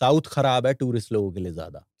नहीं साउथ खराब है टूरिस्ट लोगों के लिए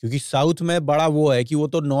ज्यादा, क्योंकि साउथ में बड़ा वो है कि वो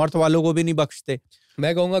तो नॉर्थ वालों को भी नहीं बख्शते।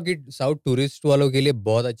 मैं कहूंगा कि साउथ टूरिस्ट वालों के लिए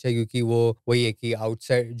बहुत अच्छा है, क्योंकि वो वही है कि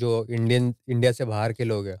आउटसाइड जो इंडिया से बाहर के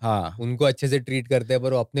लोग हैं, उनको अच्छे से ट्रीट करते हैं,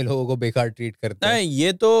 पर वो अपने लोगों को बेकार ट्रीट करते हैं।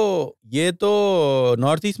 ये तो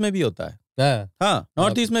नॉर्थ ईस्ट में भी होता है। हाँ,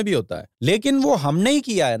 नॉर्थ ईस्ट में भी होता है, लेकिन वो हमने ही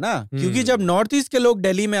किया है ना, क्योंकि जब नॉर्थ ईस्ट के लोग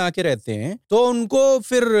दिल्ली में आके रहते हैं तो उनको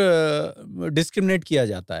फिर डिस्क्रिमिनेट किया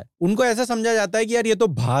जाता है। उनको ऐसा समझा जाता है कि यार ये तो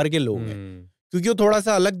बाहर के लोग हैं, क्योंकि वो थोड़ा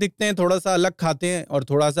सा अलग दिखते हैं, थोड़ा सा अलग खाते हैं और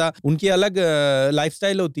थोड़ा सा उनकी अलग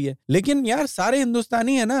लाइफस्टाइल होती है। लेकिन यार सारे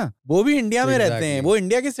हिंदुस्तानी है ना, वो भी इंडिया में रहते हैं, वो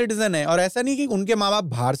इंडिया के सिटीजन है। और ऐसा नहीं कि उनके माँ बाप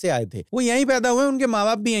बाहर से आए थे, वो यहीं पैदा हुए, उनके माँ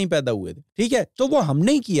बाप भी यहीं पैदा हुए थे, ठीक है। तो वो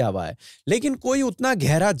हमने ही किया हुआ है, लेकिन कोई उतना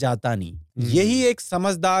गहरा जाता नहीं। यही एक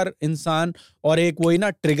समझदार इंसान और एक वही ना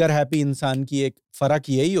ट्रिगर हैप्पी इंसान की एक फर्क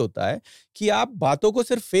यही होता है कि आप बातों को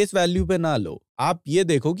सिर्फ फेस वैल्यू पे ना लो, आप ये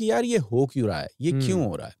देखो कि यार ये हो क्यों रहा है, ये क्यों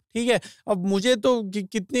हो रहा है। ठीक है, अब मुझे तो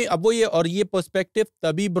कितने अब वो ये और ये पर्सपेक्टिव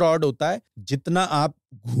तभी ब्रॉड होता है जितना आप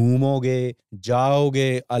घूमोगे,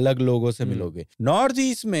 जाओगे, अलग लोगों से मिलोगे। नॉर्थ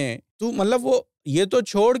ईस्ट में तू मतलब वो ये तो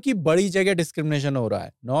छोड़ कि बड़ी जगह डिस्क्रिमिनेशन हो रहा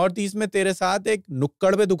है, नॉर्थ ईस्ट में तेरे साथ एक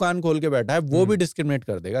नुक्कड़ पे दुकान खोल के बैठा है वो भी डिस्क्रिमिनेट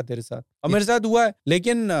कर देगा तेरे साथ। और मेरे साथ हुआ है,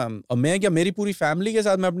 लेकिन मैं क्या, मेरी पूरी फैमिली के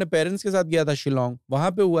साथ, मैं अपने पेरेंट्स के साथ गया था शिलोंग,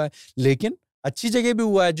 वहां पे हुआ है, लेकिन अच्छी जगह भी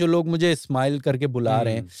हुआ है जो लोग मुझे स्माइल करके बुला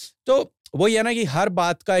रहे हैं। तो वो ये ना कि हर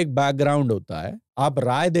बात का एक बैकग्राउंड होता है, आप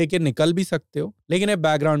राय दे के निकल भी सकते हो लेकिन एक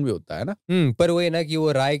बैकग्राउंड भी होता है ना। पर वो है ना कि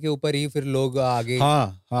वो राय के ऊपर ही फिर लोग आगे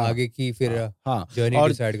आगे की फिर जर्नी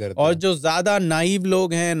डिसाइड करते हैं। और जो ज्यादा नाइव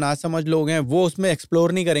लोग हैं, नासमझ लोग हैं, वो उसमें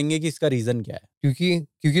एक्सप्लोर नहीं करेंगे कि इसका रीजन क्या है।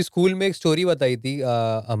 क्योंकि स्कूल में एक स्टोरी बताई थी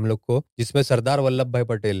हम लोग को, जिसमें सरदार वल्लभ भाई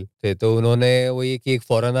पटेल थे। तो उन्होंने वो ये कि एक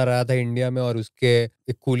फॉरेनर आया था इंडिया में और उसके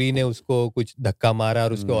एक कुली ने उसको कुछ धक्का मारा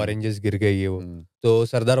और उसके ऑरेंजेस गिर गई है वो। तो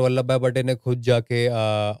सरदार वल्लभ भाई पटेल ने खुद जाके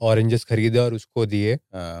ऑरेंजेस खरीदे और उसको दिए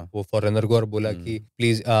वो फॉरेनर को, और बोला कि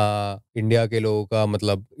प्लीज इंडिया के लोगों का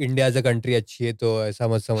मतलब इंडिया एज अ कंट्री अच्छी है तो ऐसा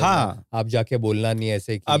मत समझना, आप जाके बोलना नहीं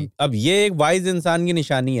ऐसे कि। अब ये एक वाइज इंसान की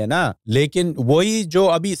निशानी है ना। लेकिन वही जो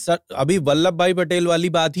अभी वल्लभ भाई पटेल वाली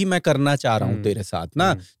बात ही मैं करना चाह रहा हूँ तेरे साथ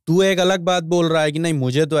ना। तू एक अलग बात बोल रहा है कि नहीं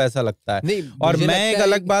मुझे तो ऐसा लगता है, और मैं एक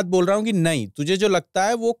अलग बात बोल रहा हूँ कि नहीं तुझे जो लगता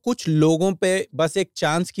है वो कुछ लोगों पे बस एक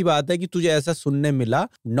चांस की बात है कि तुझे ऐसा सुनने मिला।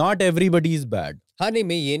 Not everybody is bad. हाँ नहीं,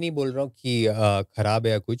 मैं ये नहीं बोल रहा हूँ कि खराब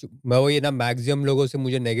है या कुछ, मैं वो ये ना मैक्सिमम लोगों से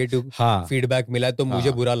मुझे नेगेटिव फीडबैक मिला है तो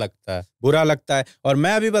मुझे बुरा लगता है। और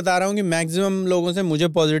मैं अभी बता रहा हूँ कि मैक्सिमम लोगों से मुझे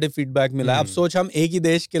पॉजिटिव फीडबैक मिला है। अब सोच हम एक ही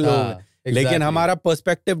देश के लोग हैं, लेकिन हमारा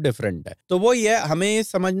पर्सपेक्टिव डिफरेंट है। तो वो ये हमें ये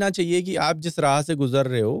समझना चाहिए कि आप जिस राह से गुजर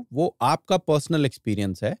रहे हो वो आपका पर्सनल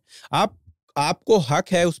एक्सपीरियंस है। आपको हक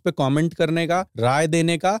है उस पर कमेंट करने का, राय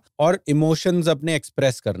देने का और इमोशंस अपने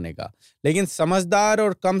एक्सप्रेस करने का। लेकिन समझदार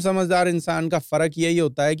और कम समझदार इंसान का फर्क यही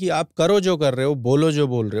होता है कि आप करो जो कर रहे हो, बोलो जो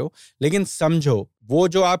बोल रहे हो, लेकिन समझो वो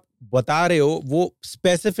जो आप बता रहे हो वो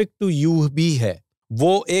स्पेसिफिक टू यू भी है।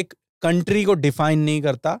 वो एक कंट्री को डिफाइन नहीं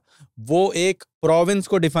करता, वो एक प्रोविंस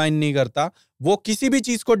को डिफाइन नहीं करता, वो किसी भी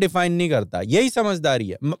चीज को डिफाइन नहीं करता। यही समझदारी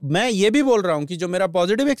है। मैं ये भी बोल रहा हूं कि जो मेरा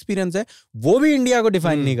पॉजिटिव एक्सपीरियंस है वो भी इंडिया को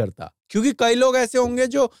डिफाइन नहीं करता, क्योंकि कई लोग ऐसे होंगे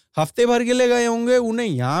जो हफ्ते भर के लिए गए होंगे, उन्हें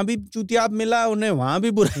यहाँ भी चुतियाब मिला, उन्हें वहां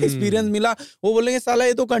भी बुरा एक्सपीरियंस मिला, वो बोलेंगे साला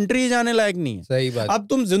ये तो कंट्री ही जाने लायक नहीं है। सही बात। अब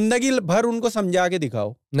तुम जिंदगी भर उनको समझा के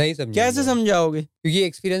दिखाओ, नहीं समझ कैसे समझाओगे? क्योंकि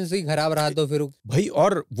एक्सपीरियंस ही खराब रहा तो फिर भाई,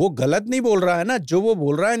 और वो गलत नहीं बोल रहा है ना, जो वो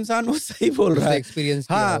बोल रहा है इंसान वो सही बोल रहा है। एक्सपीरियंस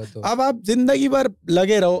तो अब आप जिंदगी भर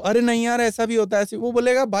लगे रहो, अरे नहीं यार ऐसा भी होता है ऐसे, वो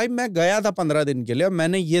बोलेगा भाई मैं गया था 15 दिन के लिए,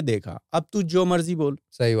 मैंने ये देखा, अब तू जो मर्जी बोल।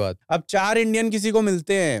 सही बात। अब 4 इंडियन किसी को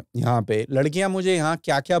मिलते हैं यहाँ पे, लड़कियां मुझे यहाँ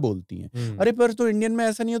क्या क्या बोलती हैं, अरे पर तो इंडियन में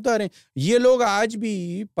ऐसा नहीं होता। अरे ये लोग आज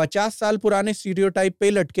भी 50 साल पुराने स्टीरियोटाइप पे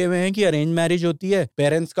लटके हुए हैं कि अरेंज मैरिज होती है,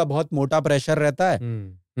 पेरेंट्स का बहुत मोटा प्रेशर रहता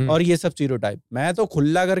है और ये सब स्टीरियोटाइप। मैं तो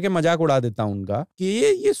खुला करके मजाक उड़ा देता हूँ उनका कि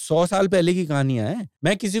ये 100 साल पहले की कहानियां हैं।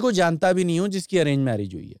 मैं किसी को जानता भी नहीं हूँ जिसकी अरेंज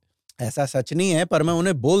मैरिज हुई है, ऐसा सच नहीं है, पर मैं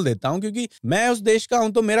उन्हें बोल देता हूँ क्योंकि मैं उस देश का हूं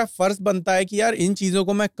तो मेरा फर्ज बनता है कि यार इन चीजों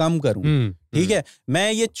को मैं कम करूं। ठीक है,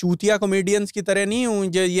 मैं ये चूतिया कॉमेडियंस की तरह नहीं हूं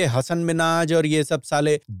जो ये हसन मिनाज और ये सब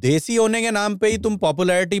साले देसी होने के नाम पे ही तुम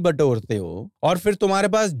पॉपुलैरिटी बटोरते हो, और फिर तुम्हारे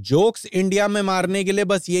पास जोक्स इंडिया में मारने के लिए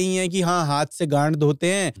बस यही है कि हाँ हाथ से गांड धोते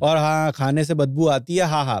हैं और हाँ खाने से बदबू आती है।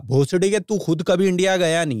 हाँ भोसड़ी के, तू खुद कभी इंडिया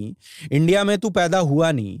गया नहीं, इंडिया में तू पैदा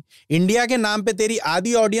हुआ नहीं, इंडिया के नाम पे तेरी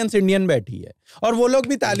आधी ऑडियंस इंडियन बैठी है और वो लोग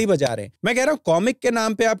भी ताली बजा रहे हैं। मैं कह रहा हूँ कॉमिक के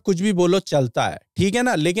नाम पे आप कुछ भी बोलो चलता है, ठीक है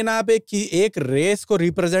ना, लेकिन आप एक रेस को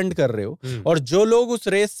रिप्रेजेंट कर रहे हो और जो लोग उस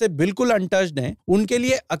रेस से बिल्कुल अनटच्ड हैं उनके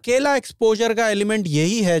लिए अकेला एक्सपोजर का एलिमेंट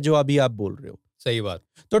यही है जो अभी आप बोल रहे हो। सही बात।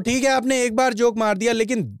 तो ठीक है आपने एक बार जोक मार दिया,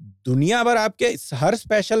 लेकिन दुनिया भर आपके हर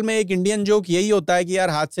स्पेशल में एक इंडियन जोक यही होता है कि यार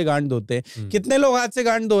हाथ से गांड धोते हैं। कितने लोग हाथ से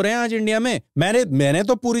गांड धो रहे हैं आज इंडिया में? मैंने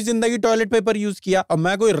तो पूरी जिंदगी टॉयलेट पेपर यूज किया, और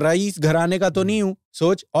मैं कोई रईस घराने का तो नहीं हूं,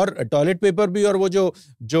 सोच। और टॉयलेट पेपर भी, और वो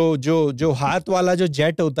जो हाथ वाला जो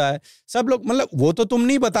जेट होता है, सब लोग, मतलब वो तो तुम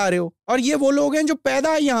नहीं बता रहे हो, और ये वो लोग हैं जो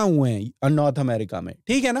पैदा यहाँ हुए हैं नॉर्थ अमेरिका में,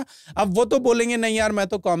 ठीक है ना। अब वो तो बोलेंगे नहीं यार मैं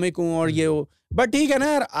तो कॉमिक हूं और ये हो, बट ठीक है ना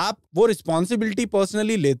यार, आप वो रिस्पॉन्सिबिलिटी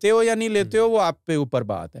पर्सनली लेते हो या नहीं लेते हो वो आप पे ऊपर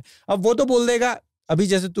बात है। अब वो तो बोल देगा, अभी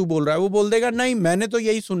जैसे तू बोल रहा है, वो बोल देगा नहीं मैंने तो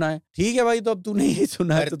यही सुना है, ठीक है भाई, तो अब तूने यही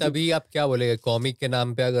सुना है तो तभी आप क्या बोलेगा, कॉमिक के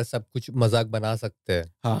नाम पे अगर सब कुछ मजाक बना सकते हैं,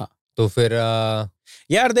 हाँ तो फिर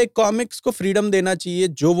यार देख, कॉमिक्स को फ्रीडम देना चाहिए,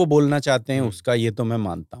 जो वो बोलना चाहते हैं उसका, ये तो मैं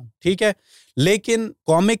मानता हूँ, ठीक है। लेकिन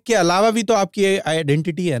कॉमिक के अलावा भी तो आपकी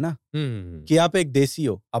आइडेंटिटी है ना, कि आप एक देसी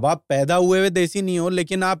हो। अब आप पैदा हुए देसी नहीं हो,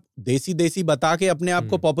 लेकिन आप देसी देसी बता के अपने आप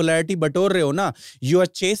को पॉपुलैरिटी बटोर रहे हो ना। You are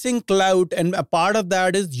chasing cloud and a part of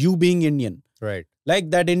that is you being Indian, right, like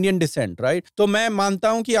that Indian decent, right. तो मैं मानता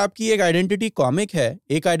हूं कि आपकी एक आइडेंटिटी कॉमिक है,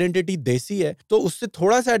 एक आइडेंटिटी देसी है, तो उससे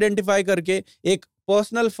थोड़ा सा आइडेंटिफाई करके एक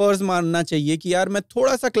पर्सनल फर्ज मानना चाहिए कि यार मैं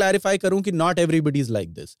थोड़ा सा क्लैरिफाई करूं कि not everybody is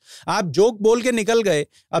like this. आप जोक बोल के निकल गए,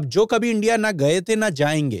 अब जो कभी इंडिया ना गए थे ना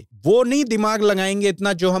जाएंगे, वो नहीं दिमाग लगाएंगे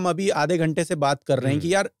इतना जो हम अभी आधे घंटे से बात कर रहे हैं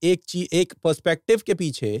कि यार एक चीज, एक पर्सपेक्टिव के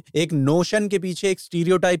पीछे, एक नोशन के पीछे, एक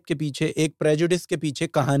स्टीरियोटाइप के पीछे, एक प्रेजुडिस के पीछे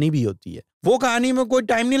कहानी भी होती है। वो कहानी में कोई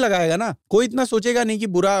टाइम नहीं लगाएगा ना, कोई इतना सोचेगा नहीं कि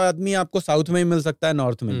बुरा आदमी आपको साउथ में ही मिल सकता है,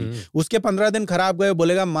 नॉर्थ में भी। उसके 15 दिन खराब गए,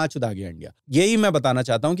 बोलेगा माँ चुदा गया इंडिया। यही मैं बताना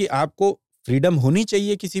चाहता हूँ कि आपको फ्रीडम होनी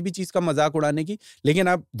चाहिए किसी भी चीज का मजाक उड़ाने की, लेकिन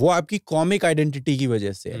आप वो आपकी कॉमिक आइडेंटिटी की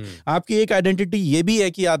वजह से है। आपकी एक आइडेंटिटी ये भी है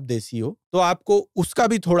कि आप देसी हो, तो आपको उसका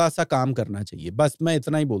भी थोड़ा सा काम करना चाहिए। बस मैं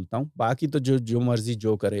इतना ही बोलता हूँ, बाकी तो जो मर्जी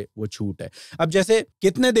जो करे वो छूट है। अब जैसे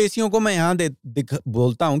कितने देसियों को मैं यहाँ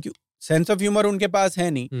बोलता हूँ कि सेंस ऑफ ह्यूमर उनके पास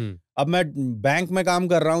है नहीं। अब मैं बैंक में काम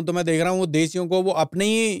कर रहा हूँ तो मैं देख रहा हूँ वो देसियों को वो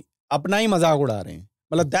अपना ही मजाक उड़ा रहे हैं।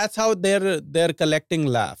 मतलब that's how they are collecting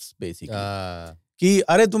laughs basically, कि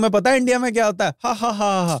अरे तुम्हें पता है इंडिया में क्या होता है, हा हा हा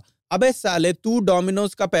हा। अबे साले, तू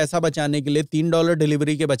डोमिनोज का पैसा बचाने के लिए, $3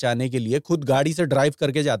 डिलीवरी के बचाने के लिए खुद गाड़ी से ड्राइव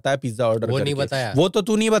करके जाता है पिज्जा ऑर्डर करके। नहीं बताया, वो तो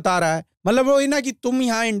तू नहीं बता रहा है। मतलब वो ही ना कि तुम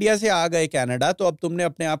यहाँ इंडिया से आ गए कनाडा, तो अब तुमने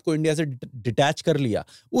अपने आप को इंडिया से डिटैच कर लिया।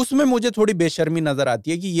 उसमें मुझे थोड़ी बेशर्मी नजर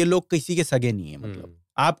आती है कि ये लोग किसी के सगे नहीं है। मतलब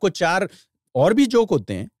आपको 4 और भी जोक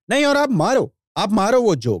होते हैं नहीं, और आप मारो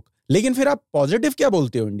वो जोक, लेकिन फिर आप पॉजिटिव क्या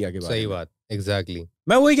बोलते हो इंडिया के बारे में? सही बात, एग्जैक्टली।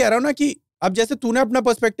 मैं वही कह रहा हूँ ना कि अब जैसे तूने अपना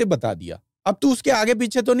पर्सपेक्टिव बता दिया, अब तू उसके आगे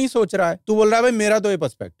पीछे तो नहीं सोच रहा है, तू बोल रहा है भाई मेरा तो ये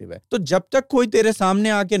पर्सपेक्टिव है। तो जब तक कोई तेरे सामने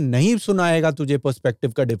आके नहीं सुनाएगा तुझे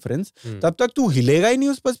पर्सपेक्टिव का डिफरेंस, तब तक तू हिलेगा ही नहीं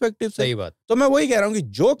उस पर्सपेक्टिव से। सही बात। तो मैं वही कह रहा हूँ कि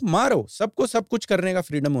जोक मारो, सबको सब कुछ करने का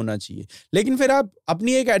फ्रीडम होना चाहिए, लेकिन फिर आप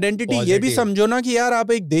अपनी एक आइडेंटिटी ये भी समझो ना कि यार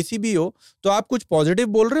आप एक देसी भी हो, तो आप कुछ पॉजिटिव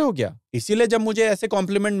बोल रहे हो क्या। इसीलिए जब मुझे ऐसे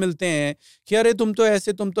कॉम्प्लीमेंट मिलते हैं कि अरे तुम तो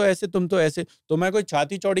ऐसे, तुम तो ऐसे, तुम तो ऐसे, तो मैं कोई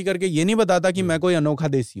छाती चौड़ी करके ये नहीं बताता कि मैं कोई अनोखा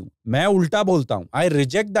देसी हूं। मैं उल्टा बोलता हूं, I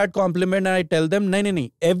reject that compliment and I tell them नहीं,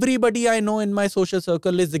 everybody I know in my social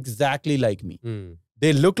circle is exactly like me.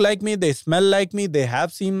 They look like me, they smell like me, they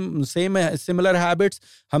have similar habits.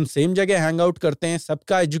 हम same जगह hang out करते हैं,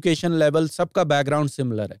 सबका education level, सबका background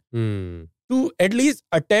similar है। To at least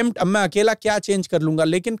attempt, अब मैं अकेला क्या चेंज कर लूंगा,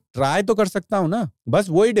 लेकिन ट्राई तो कर सकता हूं ना। बस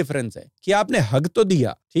वही डिफरेंस है कि आपने हक तो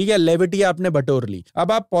दिया, ठीक है, लेविटी आपने बटोर ली,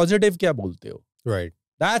 अब आप पॉजिटिव क्या बोलते हो, right.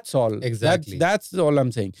 That's all, exactly, that's all I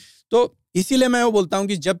am saying. तो इसीलिए मैं वो बोलता हूँ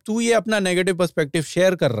कि जब तू ये अपना नेगेटिव पर्सपेक्टिव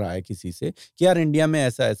शेयर कर रहा है किसी से कि यार इंडिया में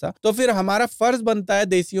ऐसा ऐसा, तो फिर हमारा फर्ज बनता है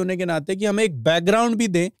देसी होने के नाते कि हम एक बैकग्राउंड भी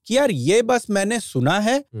दें कि यार ये बस मैंने सुना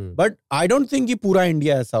है, बट आई डोंट थिंक कि पूरा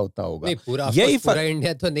इंडिया ऐसा होता होगा। नहीं, पूरा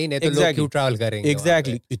इंडिया तो नहीं तो लोग क्यों ट्रैवल करेंगे?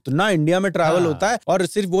 एग्जैक्टली, इतना इंडिया में ट्रैवल होता है, और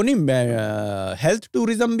सिर्फ वो नहीं, हेल्थ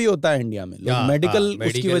टूरिज्म भी होता है इंडिया में, लोग मेडिकल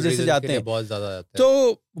उसकी वजह से जाते हैं, बहुत ज्यादा जाते हैं।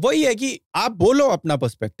 तो वही है कि आप बोलो अपना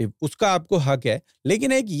पर्सपेक्टिव, उसका आपको हक है,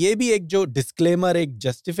 लेकिन एक ये भी एक जो डिस्क्लेमर, एक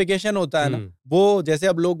जस्टिफिकेशन होता है ना, वो जैसे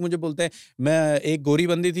अब लोग मुझे बोलते हैं, मैं एक गोरी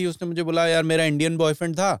बंदी थी, उसने मुझे बोला यार मेरा इंडियन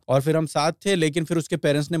बॉयफ्रेंड था और फिर हम साथ थे, लेकिन फिर उसके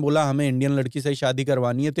पेरेंट्स ने बोला हमें इंडियन लड़की से ही शादी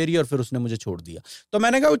करवानी है तेरी, और फिर उसने मुझे छोड़ दिया। तो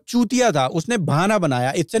मैंने कहा वो चूतिया था, उसने बहाना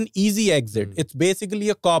बनाया, it's an easy exit, it's basically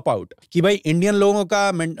a cop out कि भाई इंडियन लोगों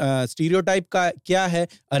का स्टीरियोटाइप का क्या है,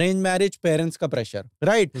 अरेंज मैरिज, पेरेंट्स का प्रेशर,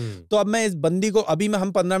 राइट। तो अब मैं इस बंदी को, अभी में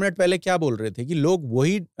हम 15 मिनट पहले क्या बोल रहे थे कि लोग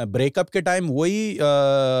वही ब्रेकअप के टाइम वही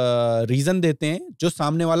रीजन देते हैं जो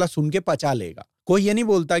सामने वाला सुन के पचा लेगा। कोई ये नहीं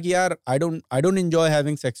बोलता कि यार I don't enjoy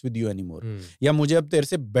having sex with you anymore, या मुझे अब तेरे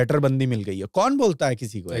से बेटर बंदी मिल गई है। कौन बोलता है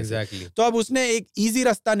किसी को? एग्जैक्टली। तो अब उसने एक इजी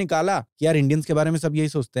रास्ता निकाला कि यार इंडियंस के बारे में सब यही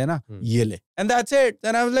सोचते हैं ना, ये ले, and that's it.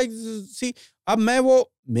 And I was like see, अब मैं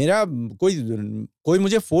वो, मेरा कोई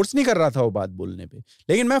मुझे फोर्स नहीं कर रहा था वो बात बोलने पे,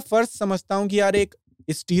 लेकिन मैं फर्ज समझता हूँ कि यार एक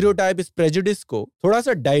इस स्टीरियोटाइप, इस प्रेजुडिस को थोड़ा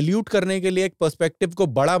सा डाइल्यूट करने के लिए, एक पर्सपेक्टिव को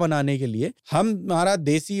बड़ा बनाने के लिए, हमारा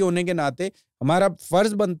देसी होने के नाते हमारा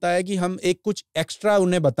फर्ज बनता है कि हम एक कुछ एक्स्ट्रा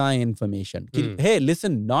उन्हें बताएं इन्फॉर्मेशन कि hey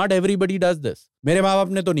listen, not everybody does this. मेरे माँ बाप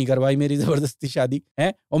ने तो नहीं करवाई मेरी जबरदस्ती शादी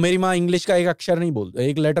है, और मेरी माँ इंग्लिश का एक अक्षर नहीं बोल,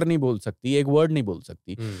 एक लेटर नहीं बोल सकती, एक वर्ड नहीं बोल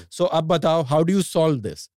सकती। सो अब बताओ how do you solve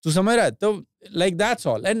this? तू समझ रहा है? तो like that's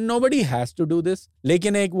all, and nobody has to do this.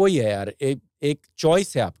 लेकिन एक वही है यार, एक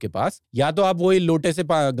चॉइस है आपके पास, या तो आप वही लोटे से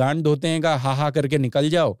गांड धोते हैं का हा हा करके निकल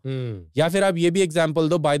जाओ, या फिर आप ये भी एग्जांपल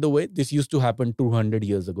दो, by the way this used to happen 200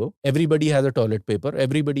 years ago, everybody has a toilet paper,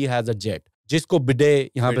 everybody has a jet. जिसको बिडे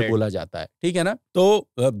यहाँ पे बिडेट। बोला जाता है, ठीक है ना। तो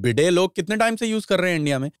बिडे लोग कितने टाइम से यूज कर रहे हैं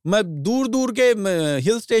इंडिया में, मैं दूर दूर के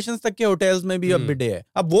हिल स्टेशन तक के होटल्स में भी अब बिडे है।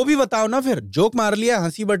 अब वो भी बताओ ना, फिर जोक मार लिया,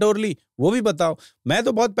 हंसी बटोर ली, वो भी बताओ। मैं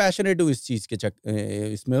तो बहुत पैशनेट हूँ इस चीज के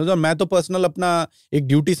इसमें, और मैं तो पर्सनल अपना एक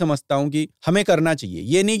ड्यूटी समझता हूँ कि हमें करना चाहिए।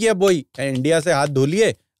 ये नहीं कि अब वही इंडिया से हाथ धो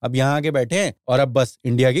लिए, अब यहाँ आके बैठे हैं और अब बस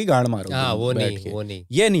इंडिया की गांड मारो। वो नहीं,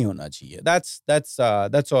 ये नहीं होना चाहिए।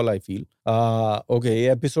 That's all I feel. Okay,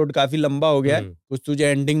 ये एपिसोड काफी लंबा हो गया है। कुछ तुझे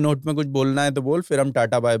एंडिंग नोट में कुछ बोलना है तो बोल, फिर हम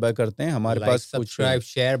टाटा बाय बाय करते हैं। हमारे पास कुछ सब्सक्राइब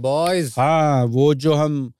शेयर बॉयज। हाँ, वो जो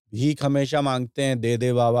हम भीख हमेशा मांगते हैं, दे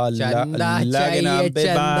दे बाबा अल्लाह के नाम पे,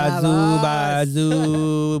 बाजू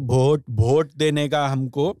वोट देने का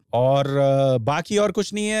हमको। और बाकी और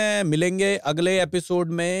कुछ नहीं है, मिलेंगे अगले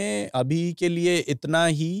एपिसोड में। अभी के लिए इतना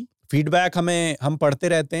ही। फीडबैक हम पढ़ते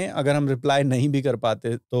रहते हैं, अगर हम रिप्लाई नहीं भी कर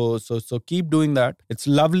पाते तो so keep doing that. It's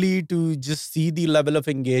lovely to just see the level of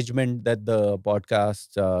engagement that the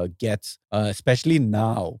podcast gets, specially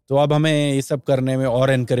now. तो अब हमें ये सब करने में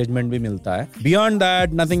और एनकरेजमेंट भी मिलता है। Beyond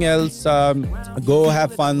that nothing else. Go have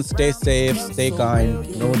fun, stay safe, stay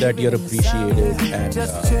kind, know that you are appreciated and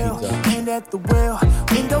at the wheel,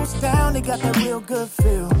 windows down, they got that real good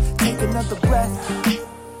feel. Take another breath,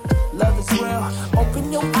 love is real. Open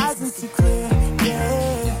your eyes and see clear,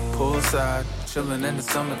 yeah. Poolside, chilling in the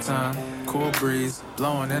summertime. Cool breeze,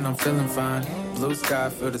 blowing and I'm feeling fine. Blue sky,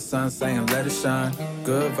 feel the sun saying let it shine.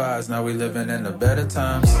 Good vibes, now we living in the better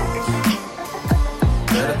times.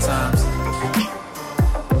 Better times.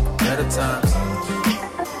 Better times.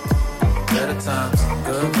 Better times.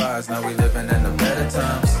 Good vibes, now we living in the better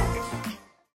times.